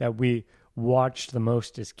that we watched the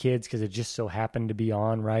most as kids because it just so happened to be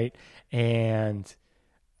on, right? And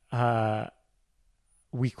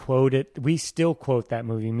we quote it. We still quote that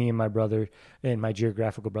movie. Me and my brother and my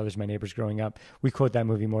geographical brothers, my neighbors growing up, we quote that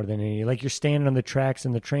movie more than any. Like you're standing on the tracks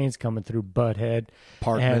and the train's coming through Butthead.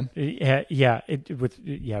 Parkman.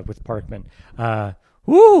 With Parkman.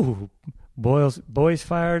 Woo! Boys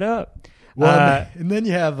fired up. Well, and then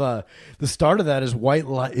you have the start of that is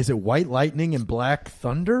Is it White Lightning and Black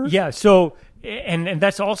Thunder? Yeah. So, and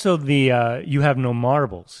that's also the You Have No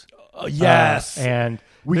Marbles. Yes. And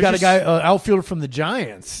we got a guy, outfielder from the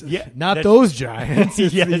Giants. Yeah, not those Giants.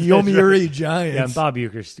 It's the Yomiuri Giants. Yeah, and Bob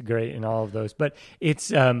Uecker's great in all of those. But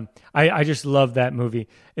it's I just love that movie.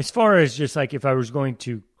 As far as just like if I was going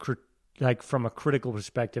to like from a critical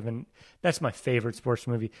perspective, and that's my favorite sports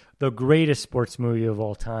movie. The greatest sports movie of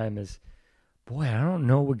all time is, boy, I don't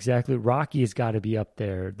know exactly. Rocky has got to be up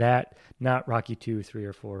there. That not Rocky 2, 3,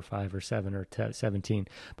 or 4, or 5, or 7, or 17,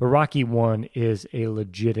 but Rocky 1 is a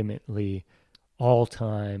legitimately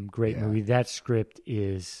all-time great movie. That script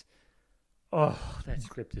is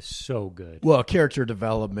so good. Well, character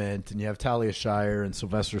development, and you have Talia Shire and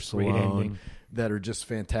Sylvester Stallone that are just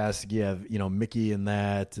fantastic. You have, Mickey in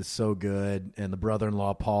that is so good, and the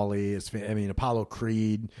brother-in-law Paulie is. Apollo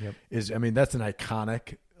Creed is. That's an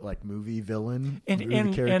iconic movie villain and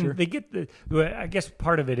character. And they get I guess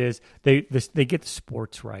part of it is they get the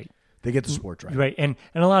sports right. They get the sports right, and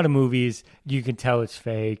a lot of movies you can tell it's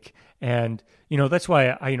fake, and that's why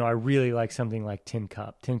I really like something like Tin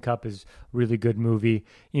Cup. Tin Cup is a really good movie,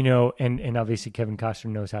 and obviously Kevin Costner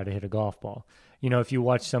knows how to hit a golf ball. If you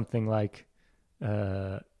watch something like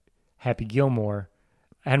Happy Gilmore,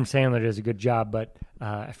 Adam Sandler does a good job, but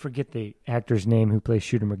I forget the actor's name who plays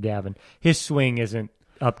Shooter McGavin. His swing isn't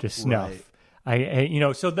up to snuff. Right.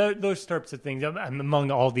 So those types of things, I'm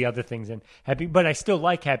among all the other things in Happy, but I still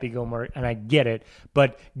like Happy Gilmore, and I get it.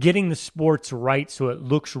 But getting the sports right so it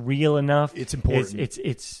looks real enough, it's important.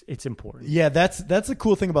 It's important. Yeah, that's the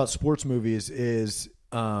cool thing about sports movies is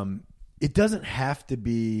it doesn't have to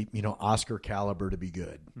be Oscar caliber to be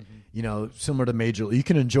good. Mm-hmm. Similar to Major League, you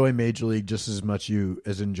can enjoy Major League just as much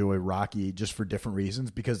as enjoy Rocky, just for different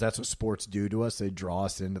reasons, because that's what sports do to us. They draw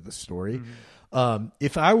us into the story. Mm-hmm.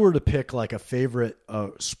 If I were to pick like a favorite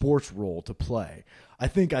sports role to play, I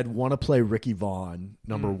think I'd want to play Ricky Vaughn,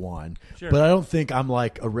 number one. Sure. But I don't think I'm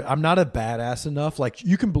I'm not a badass enough. Like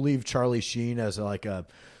you can believe Charlie Sheen as a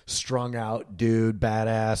strung out dude,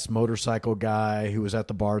 badass motorcycle guy who was at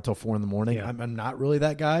the bar till 4 a.m. Yeah. I'm not really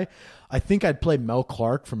that guy. I think I'd play Mel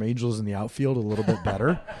Clark from Angels in the Outfield a little bit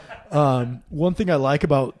better. One thing I like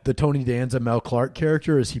about the Tony Danza Mel Clark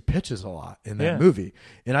character is he pitches a lot in that movie.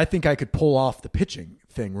 And I think I could pull off the pitching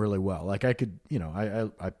thing really well. Like I could,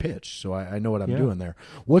 I pitch, so I know what I'm doing there.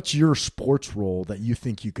 What's your sports role that you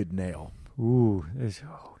think you could nail? Ooh,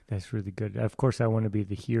 that's really good. Of course I want to be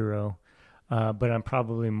the hero. But I'm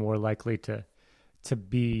probably more likely to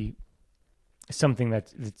be something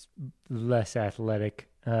that's less athletic.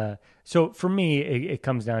 So for me, it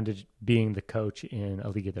comes down to being the coach in A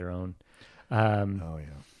League of Their Own.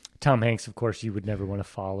 Tom Hanks, of course, you would never want to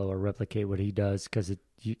follow or replicate what he does because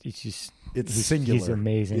it's singular. He's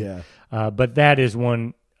amazing. Yeah. But that is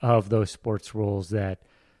one of those sports roles that,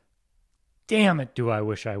 damn it, do I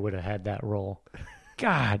wish I would have had that role.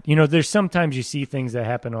 God, there's sometimes you see things that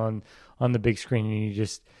happen on the big screen, and you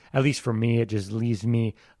just, at least for me, it just leaves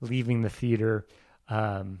me leaving the theater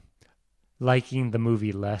liking the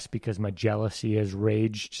movie less because my jealousy has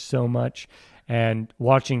raged so much. And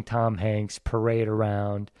watching Tom Hanks parade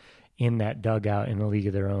around in that dugout in A League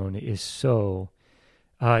of Their Own is so,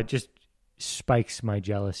 just spikes my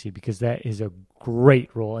jealousy because that is a great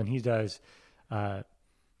role, and he does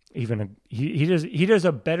he does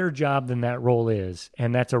a better job than that role is,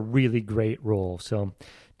 and that's a really great role. So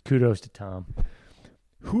kudos to Tom.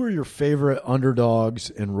 Who are your favorite underdogs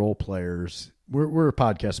and role players? We're a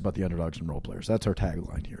podcast about the underdogs and role players. That's our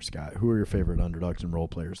tagline here, Scott. Who are your favorite underdogs and role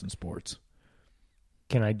players in sports?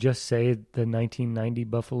 Can I just say the 1990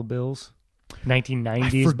 Buffalo Bills? 1990s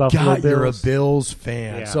I forgot Buffalo Bills. You're a Bills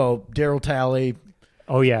fan. Yeah. So Daryl Talley.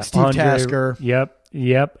 Oh, yeah. Steve Tasker. Yep.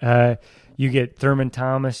 You get Thurman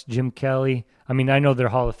Thomas, Jim Kelly. I mean, I know they're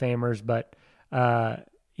Hall of Famers, but,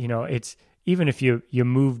 it's even if you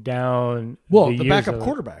move down. The backup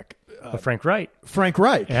quarterback. Frank Wright. Frank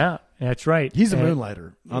Wright. Yeah, that's right. He's a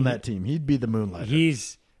moonlighter on that team. He'd be the moonlighter.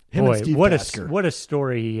 What a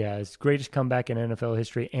story he has. Greatest comeback in NFL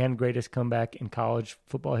history and greatest comeback in college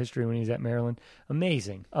football history when he's at Maryland.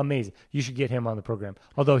 Amazing. You should get him on the program.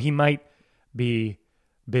 Although he might be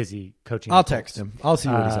busy coaching. I'll text him. I'll see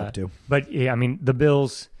what he's up to. But yeah, I mean, the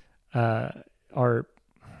Bills are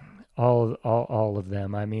all of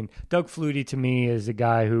them. I mean, Doug Flutie to me is a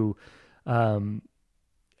guy who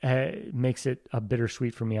makes it a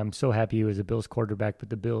bittersweet for me. I'm so happy he was a Bills quarterback, but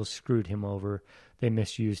the Bills screwed him over. They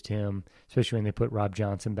misused him, especially when they put Rob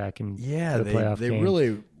Johnson back in the playoff game. They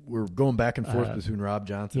really were going back and forth between Rob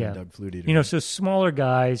Johnson and Doug Flutie. So smaller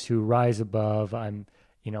guys who rise above. I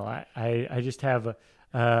just have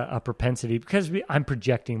a propensity because I'm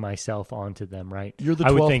projecting myself onto them, right? You're the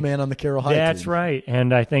 12th man on the Carroll High team. That's right.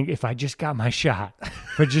 And I think if I just got my shot,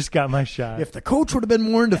 if the coach would have been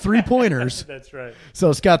more into 3-pointers. That's right.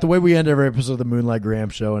 So, Scott, the way we end every episode of the Moonlight Graham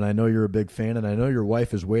Show, and I know you're a big fan, and I know your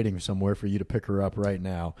wife is waiting somewhere for you to pick her up right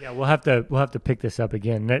now. Yeah, we'll have to pick this up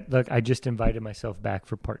again. Look, I just invited myself back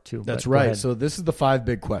for part 2. That's right. So this is the 5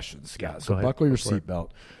 big questions, Scott. Yeah, so buckle your seatbelt.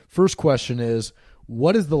 First question is,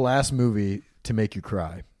 what is the last movie to make you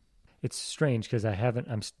cry? It's strange because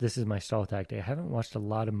this is my stall tactic. I haven't watched a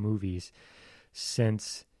lot of movies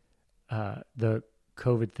since the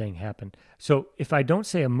COVID thing happened. So if I don't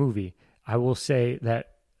say a movie, I will say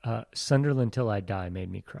that Sunderland Till I Die made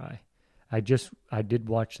me cry. I did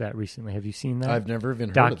watch that recently. Have you seen that? I've never even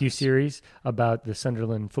heard of this. Docuseries about the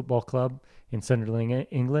Sunderland Football Club in Sunderland,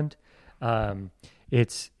 England.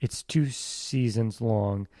 It's 2 seasons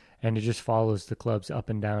long, and it just follows the clubs up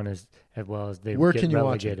and down as well as they Where get can you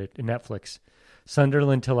relegated. watch it? Netflix.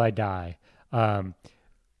 Sunderland Till I Die.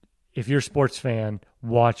 If you're a sports fan,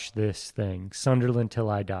 watch this thing. Sunderland Till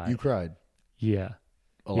I Die. You cried. Yeah.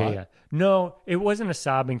 A lot? Yeah. No, it wasn't a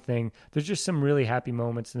sobbing thing. There's just some really happy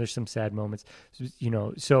moments and there's some sad moments.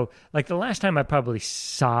 So like the last time I probably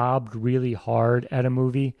sobbed really hard at a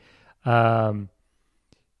movie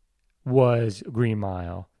was Green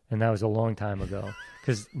Mile. And that was a long time ago.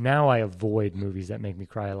 Because now I avoid movies that make me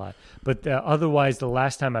cry a lot. But otherwise, the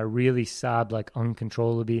last time I really sobbed like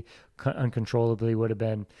uncontrollably would have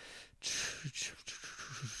been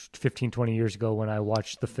 15, 20 years ago when I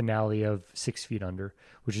watched the finale of 6 Feet Under,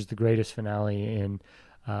 which is the greatest finale in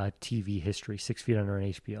TV history, 6 Feet Under on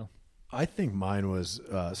HBO. I think mine was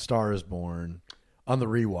Star is Born on the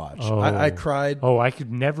rewatch. I cried. Oh, I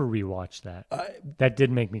could never rewatch that. That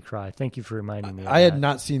did make me cry. Thank you for reminding me of I had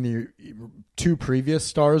not seen the 2 previous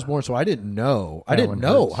Star is Born, so I didn't know. I didn't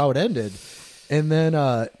know how it ended. And then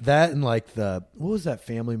that and like what was that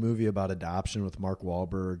family movie about adoption with Mark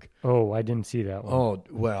Wahlberg? Oh, I didn't see that one. Oh,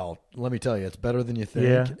 well, let me tell you, it's better than you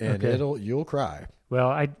think, and you'll cry. Well,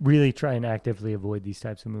 I really try and actively avoid these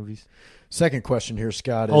types of movies. Second question here,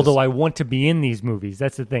 Scott, is... Although I want to be in these movies.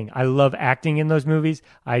 That's the thing. I love acting in those movies.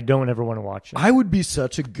 I don't ever want to watch them. I would be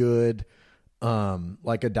such a good,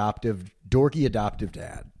 dorky adoptive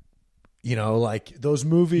dad. Like those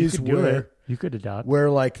movies you could adopt. Where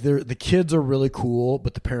like the kids are really cool,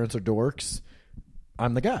 but the parents are dorks.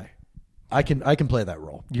 I'm the guy. I can play that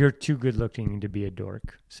role. You're too good looking to be a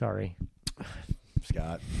dork. Sorry.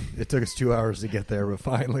 Scott, it took us 2 hours to get there, but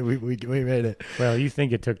finally we made it. Well, you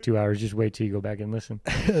think it took 2 hours. Just wait till you go back and listen.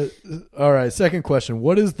 All right, second question.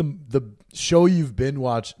 What is the show you've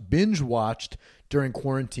binge watched during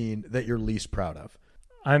quarantine that you're least proud of?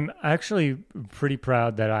 I'm actually pretty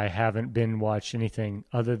proud that I haven't been watched anything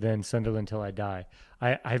other than Sunderland Till I Die.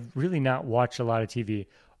 I've really not watched a lot of TV.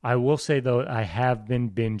 I will say, though, I have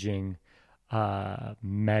been binging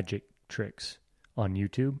magic tricks on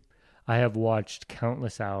YouTube. I have watched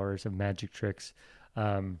countless hours of magic tricks.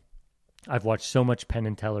 I've watched so much Penn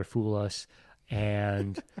and Teller fool us,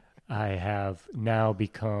 and I have now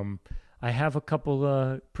become... I have a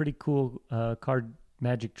couple pretty cool card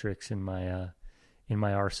magic tricks in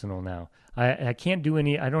my arsenal now. I can't do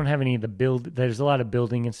any. I don't have any of the build. There's a lot of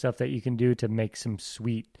building and stuff that you can do to make some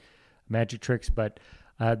sweet magic tricks, but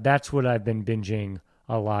that's what I've been binging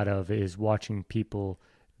a lot of, is watching people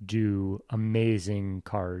do amazing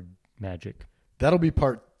card magic. That'll be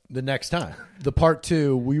the next time. The part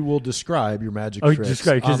 2, we will describe your magic tricks.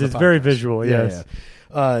 Describe, because it's very visual. Yes.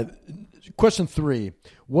 Yeah. Question 3,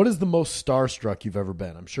 what is the most starstruck you've ever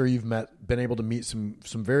been? I'm sure you've been able to meet some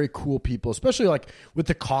very cool people, especially like with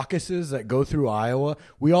the caucuses that go through Iowa.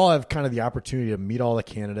 We all have kind of the opportunity to meet all the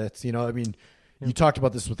candidates. You know, I mean, you talked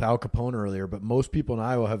about this with Al Capone earlier, but most people in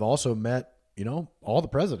Iowa have also met, you know, all the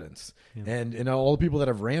presidents and all the people that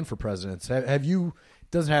have ran for presidents. Have you?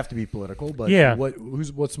 It doesn't have to be political, but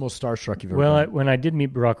what's the most starstruck you've ever been? Well, when I did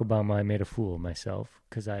meet Barack Obama, I made a fool of myself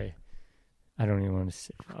because I don't even want to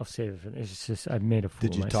say, I'll save it. It's just I made a fool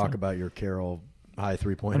of myself. Did you talk about your Carroll high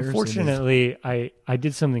three-pointers? Unfortunately, I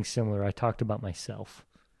did something similar. I talked about myself,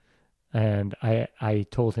 and I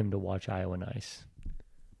told him to watch Iowa Nice.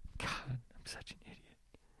 God, I'm such an idiot.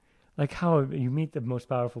 Like how you meet the most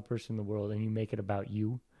powerful person in the world and you make it about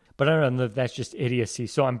you. But I don't know if that's just idiocy.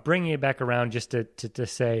 So I'm bringing it back around just to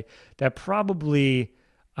say that probably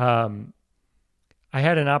I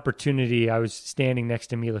had an opportunity. I was standing next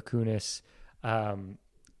to Mila Kunis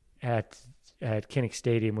at Kinnick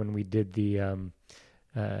Stadium when we did the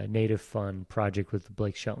Native Fun project with the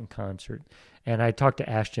Blake Shelton concert. And I talked to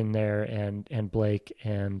Ashton there and Blake,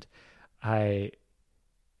 and I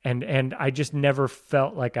just never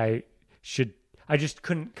felt like I just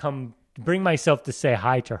couldn't bring myself to say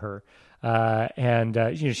hi to her.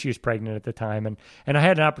 You know, she was pregnant at the time, and I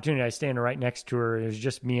had an opportunity. I was standing right next to her. It was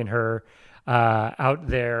just me and her out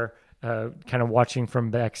there, kind of watching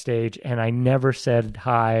from backstage, and I never said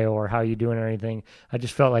hi or how you doing or anything. I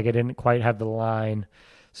just felt like I didn't quite have the line.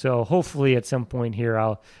 So hopefully at some point here,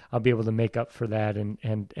 I'll be able to make up for that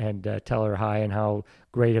and tell her hi and how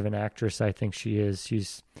great of an actress I think she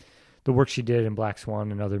is. The work she did in Black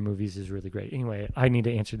Swan and other movies is really great. Anyway, I need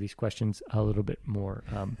to answer these questions a little bit more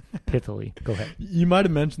pithily. Go ahead. You might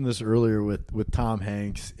have mentioned this earlier with Tom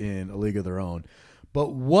Hanks in A League of Their Own,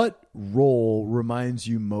 but what role reminds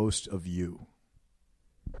you most of you?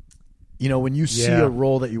 You know, when you see a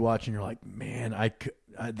role that you watch and you're like, man, I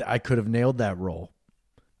could have nailed that role.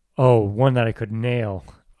 Oh, one that I could nail.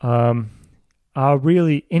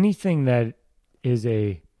 Really, anything that is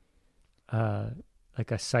like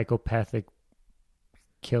a psychopathic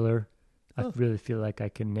killer, I really feel like I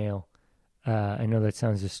can nail. I know that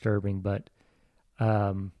sounds disturbing, but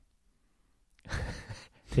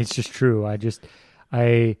it's just true. I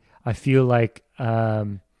feel like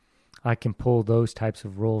I can pull those types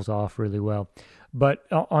of roles off really well. But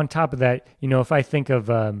on top of that, you know, if I think of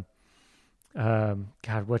God,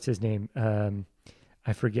 what's his name?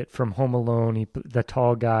 I forget, from Home Alone, the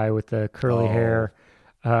tall guy with the curly hair.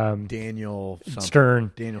 Daniel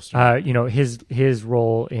Stern. Daniel Stern. You know, his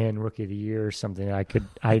role in Rookie of the Year or something I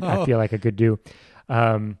feel like I could do.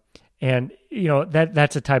 And you know,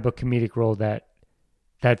 that's a type of comedic role that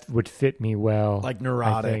would fit me well. Like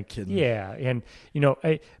neurotic. Yeah. And you know,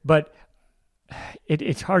 but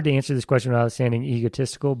it's hard to answer this question without sounding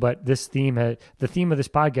egotistical, but the theme of this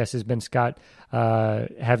podcast has been Scott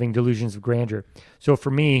having delusions of grandeur. So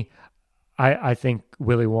for me, I think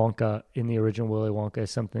Willy Wonka, in the original Willy Wonka, is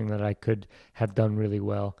something that I could have done really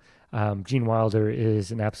well. Gene Wilder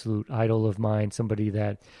is an absolute idol of mine, somebody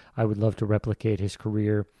that I would love to replicate his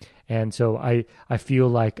career. And so I feel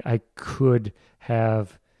like I could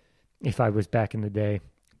have, if I was back in the day,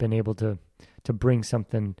 been able to bring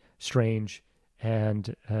something strange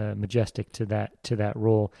and majestic to that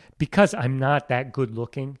role, because I'm not that good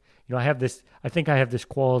looking. You know, I think I have this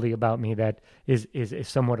quality about me that is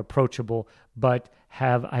somewhat approachable, but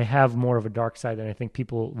I have more of a dark side than I think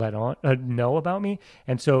people know about me.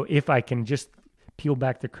 And so if I can just peel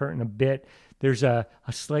back the curtain a bit, there's a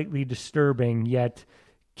slightly disturbing yet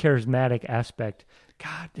charismatic aspect.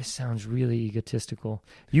 God, this sounds really egotistical.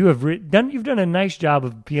 You've done a nice job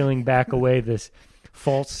of peeling back away this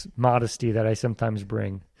false modesty that I sometimes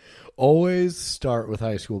bring. Always start with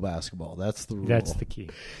high school basketball. That's the rule. That's the key.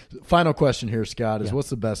 Final question here, Scott, is what's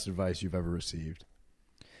the best advice you've ever received?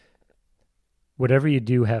 Whatever you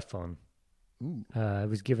do, have fun. I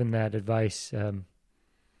was given that advice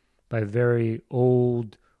by a very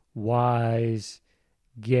old, wise,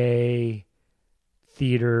 gay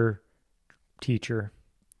theater teacher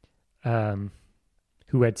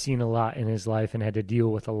who had seen a lot in his life and had to deal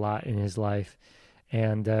with a lot in his life.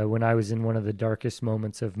 And when I was in one of the darkest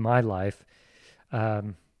moments of my life,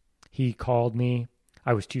 he called me.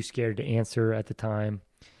 I was too scared to answer at the time.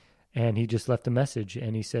 And he just left a message.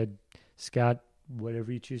 And he said, Scott, whatever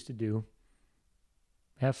you choose to do,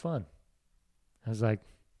 have fun. I was like,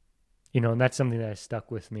 you know, and that's something that has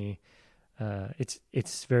stuck with me.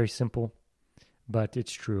 It's very simple, but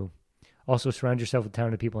it's true. Also, surround yourself with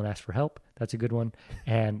talented people and ask for help. That's a good one,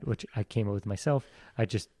 and which I came up with myself. I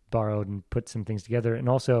just borrowed and put some things together. And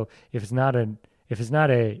also, if it's not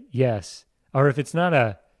a yes, or if it's not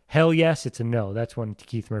a hell yes, it's a no. That's one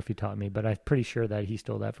Keith Murphy taught me, but I'm pretty sure that he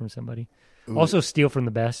stole that from somebody. Ooh. Also, steal from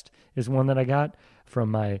the best is one that I got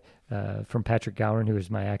from from Patrick Gowan, who was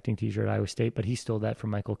my acting teacher at Iowa State, but he stole that from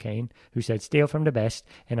Michael Caine, who said, steal from the best,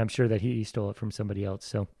 and I'm sure that he stole it from somebody else.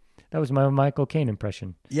 So that was my Michael Caine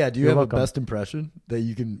impression. Yeah, do you have a best impression that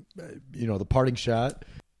you can, the parting shot?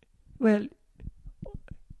 Well,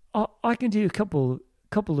 I can do a couple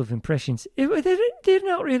of impressions. They're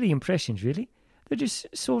not really impressions, really. They're just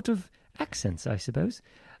sort of accents, I suppose.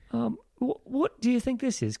 What do you think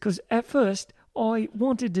this is? Because at first I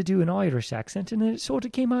wanted to do an Irish accent, and then it sort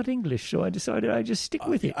of came out English, so I decided I'd just stick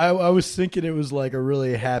with it. I was thinking it was like a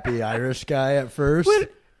really happy Irish guy at first. Well,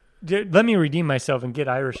 let me redeem myself and get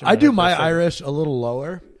Irish. I do my Irish a little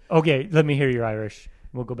lower. Okay, let me hear your Irish.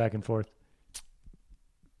 We'll go back and forth.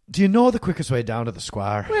 Do you know the quickest way down to the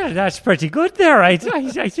square? Well, that's pretty good there. I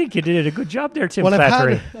think you did a good job there, Tim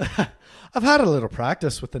Flattery. I've had a little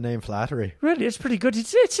practice with the name Flattery. Really, it's pretty good.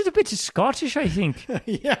 It's a bit Scottish, I think.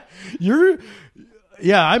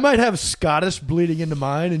 Yeah, I might have Scottish bleeding into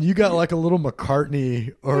mine, and you got like a little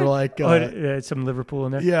McCartney or like some Liverpool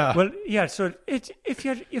in there. Yeah. Well, yeah. So if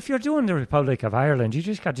you're doing the Republic of Ireland, you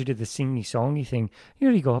just got to do the singy songy thing. You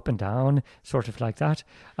really go up and down, sort of like that.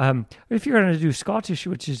 If you're going to do Scottish,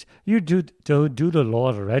 which is you do the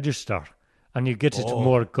Lord Register, and you get it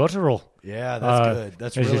more guttural. Yeah, that's good.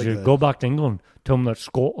 That's really good. Go back to England. Tell them that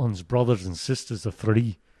Scotland's brothers and sisters are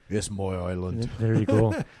three. It's my island. There you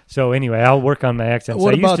go. So anyway, I'll work on my accent.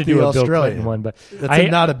 What I used about to do the a Bill Australian Clinton one, but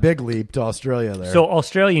that's not a big leap to Australia there. So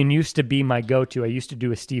Australian used to be my go-to. I used to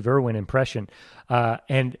do a Steve Irwin impression,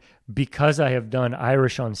 and because I have done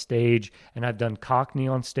Irish on stage and I've done Cockney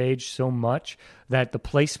on stage so much that the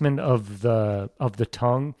placement of the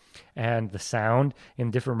tongue and the sound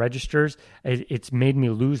in different registers, it's made me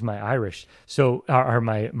lose my Irish. So or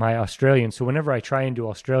my Australian. So whenever I try and do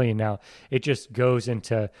Australian now, it just goes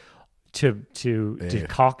into to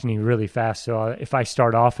Cockney really fast. So if I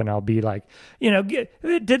start off and I'll be like, did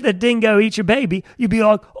the dingo eat your baby? You'd be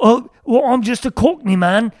like, oh, well, I'm just a Cockney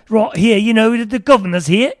man right here. The governor's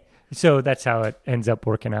here. So that's how it ends up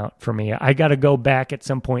working out for me. I got to go back at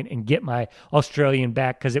some point and get my Australian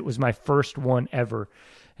back because it was my first one ever.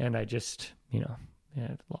 And I just,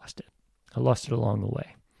 lost it. I lost it along the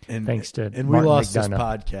way. Thanks to and Martin we lost McDonough.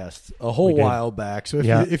 this podcast a whole while back. So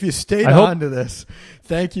if you stayed on to this,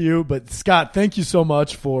 thank you. But Scott, thank you so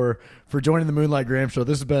much for joining the Moonlight Graham Show.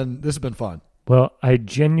 This has been fun. Well, I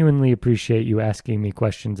genuinely appreciate you asking me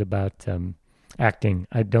questions about acting.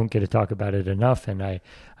 I don't get to talk about it enough, and I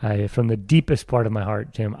from the deepest part of my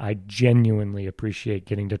heart, Tim, I genuinely appreciate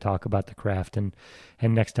getting to talk about the craft. And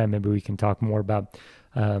next time maybe we can talk more about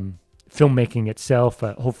filmmaking itself.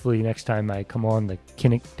 Hopefully next time I come on, the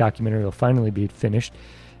Kinnick documentary will finally be finished.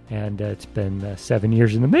 And it's been 7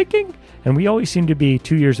 years in the making, and we always seem to be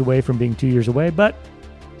 2 years away from being 2 years away, but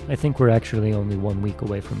I think we're actually only 1 week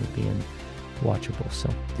away from it being watchable. So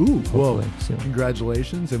soon.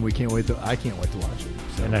 Congratulations, and I can't wait to watch it.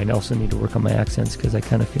 So. And I also need to work on my accents because I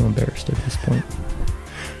kind of feel embarrassed at this point.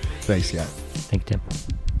 Thanks, Scott. Thank you, Tim.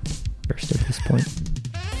 Embarrassed at this point.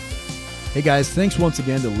 Hey guys, thanks once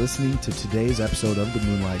again to listening to today's episode of the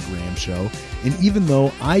Moonlight Graham Show. And even though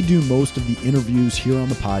I do most of the interviews here on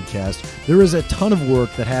the podcast, there is a ton of work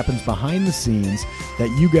that happens behind the scenes that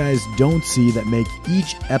you guys don't see that make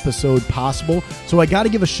each episode possible. So I got to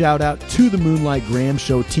give a shout out to the Moonlight Graham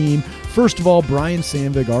Show team. First of all, Brian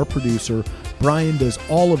Sandvig, our producer. Brian does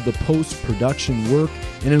all of the post-production work.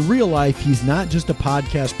 And in real life, he's not just a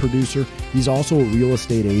podcast producer, he's also a real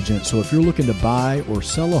estate agent. So if you're looking to buy or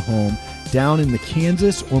sell a home down in the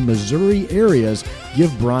Kansas or Missouri areas,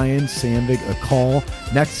 give Brian Sandvig a call.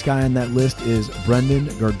 Next guy on that list is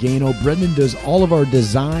Brendan Gargano. Brendan does all of our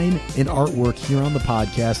design and artwork here on the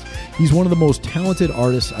podcast. He's one of the most talented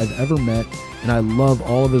artists I've ever met, and I love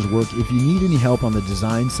all of his work. If you need any help on the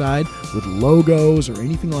design side with logos or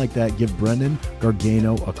anything like that, give Brendan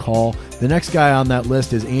Gargano a call. The next guy on that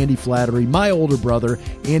list is Andy Flattery, my older brother.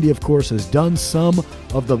 Andy, of course, has done some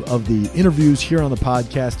of the interviews here on the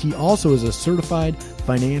podcast. He also is a certified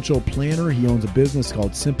financial planner. He owns a business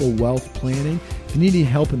called Simple Wealth Planning. If you need any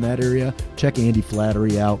help in that area, check Andy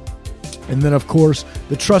Flattery out. And then, of course,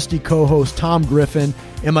 the trusty co-host Tom Griffin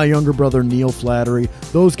and my younger brother Neil Flattery.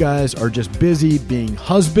 Those guys are just busy being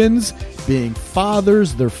husbands, being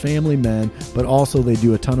fathers, they're family men, but also they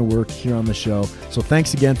do a ton of work here on the show. So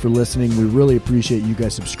thanks again for listening. We really appreciate you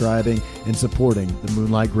guys subscribing and supporting the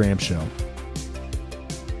Moonlight Graham Show.